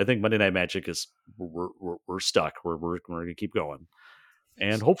Monday. So I think Monday Night Magic is we're stuck. We're gonna keep going.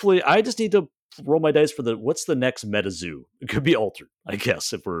 And hopefully I just need to roll my dice for what's the next meta zoo? It could be Altered, I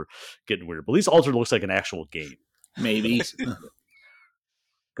guess, if we're getting weird. But at least Altered looks like an actual game. Maybe.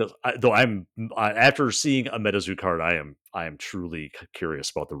 Because I'm after seeing a MetaZoo card, I am truly curious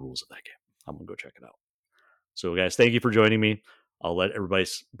about the rules of that game. I'm gonna go check it out. So, guys, thank you for joining me. I'll let everybody.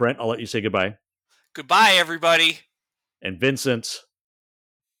 Brent, I'll let you say goodbye. Goodbye, everybody. And Vincent.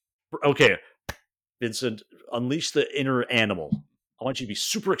 Okay, Vincent, unleash the inner animal. I want you to be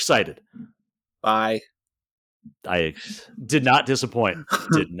super excited. Bye. I did not disappoint.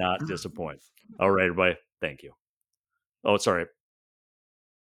 Did not disappoint. All right, everybody. Thank you. Oh, sorry.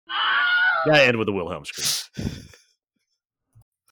 Gotta end with a Wilhelm scream.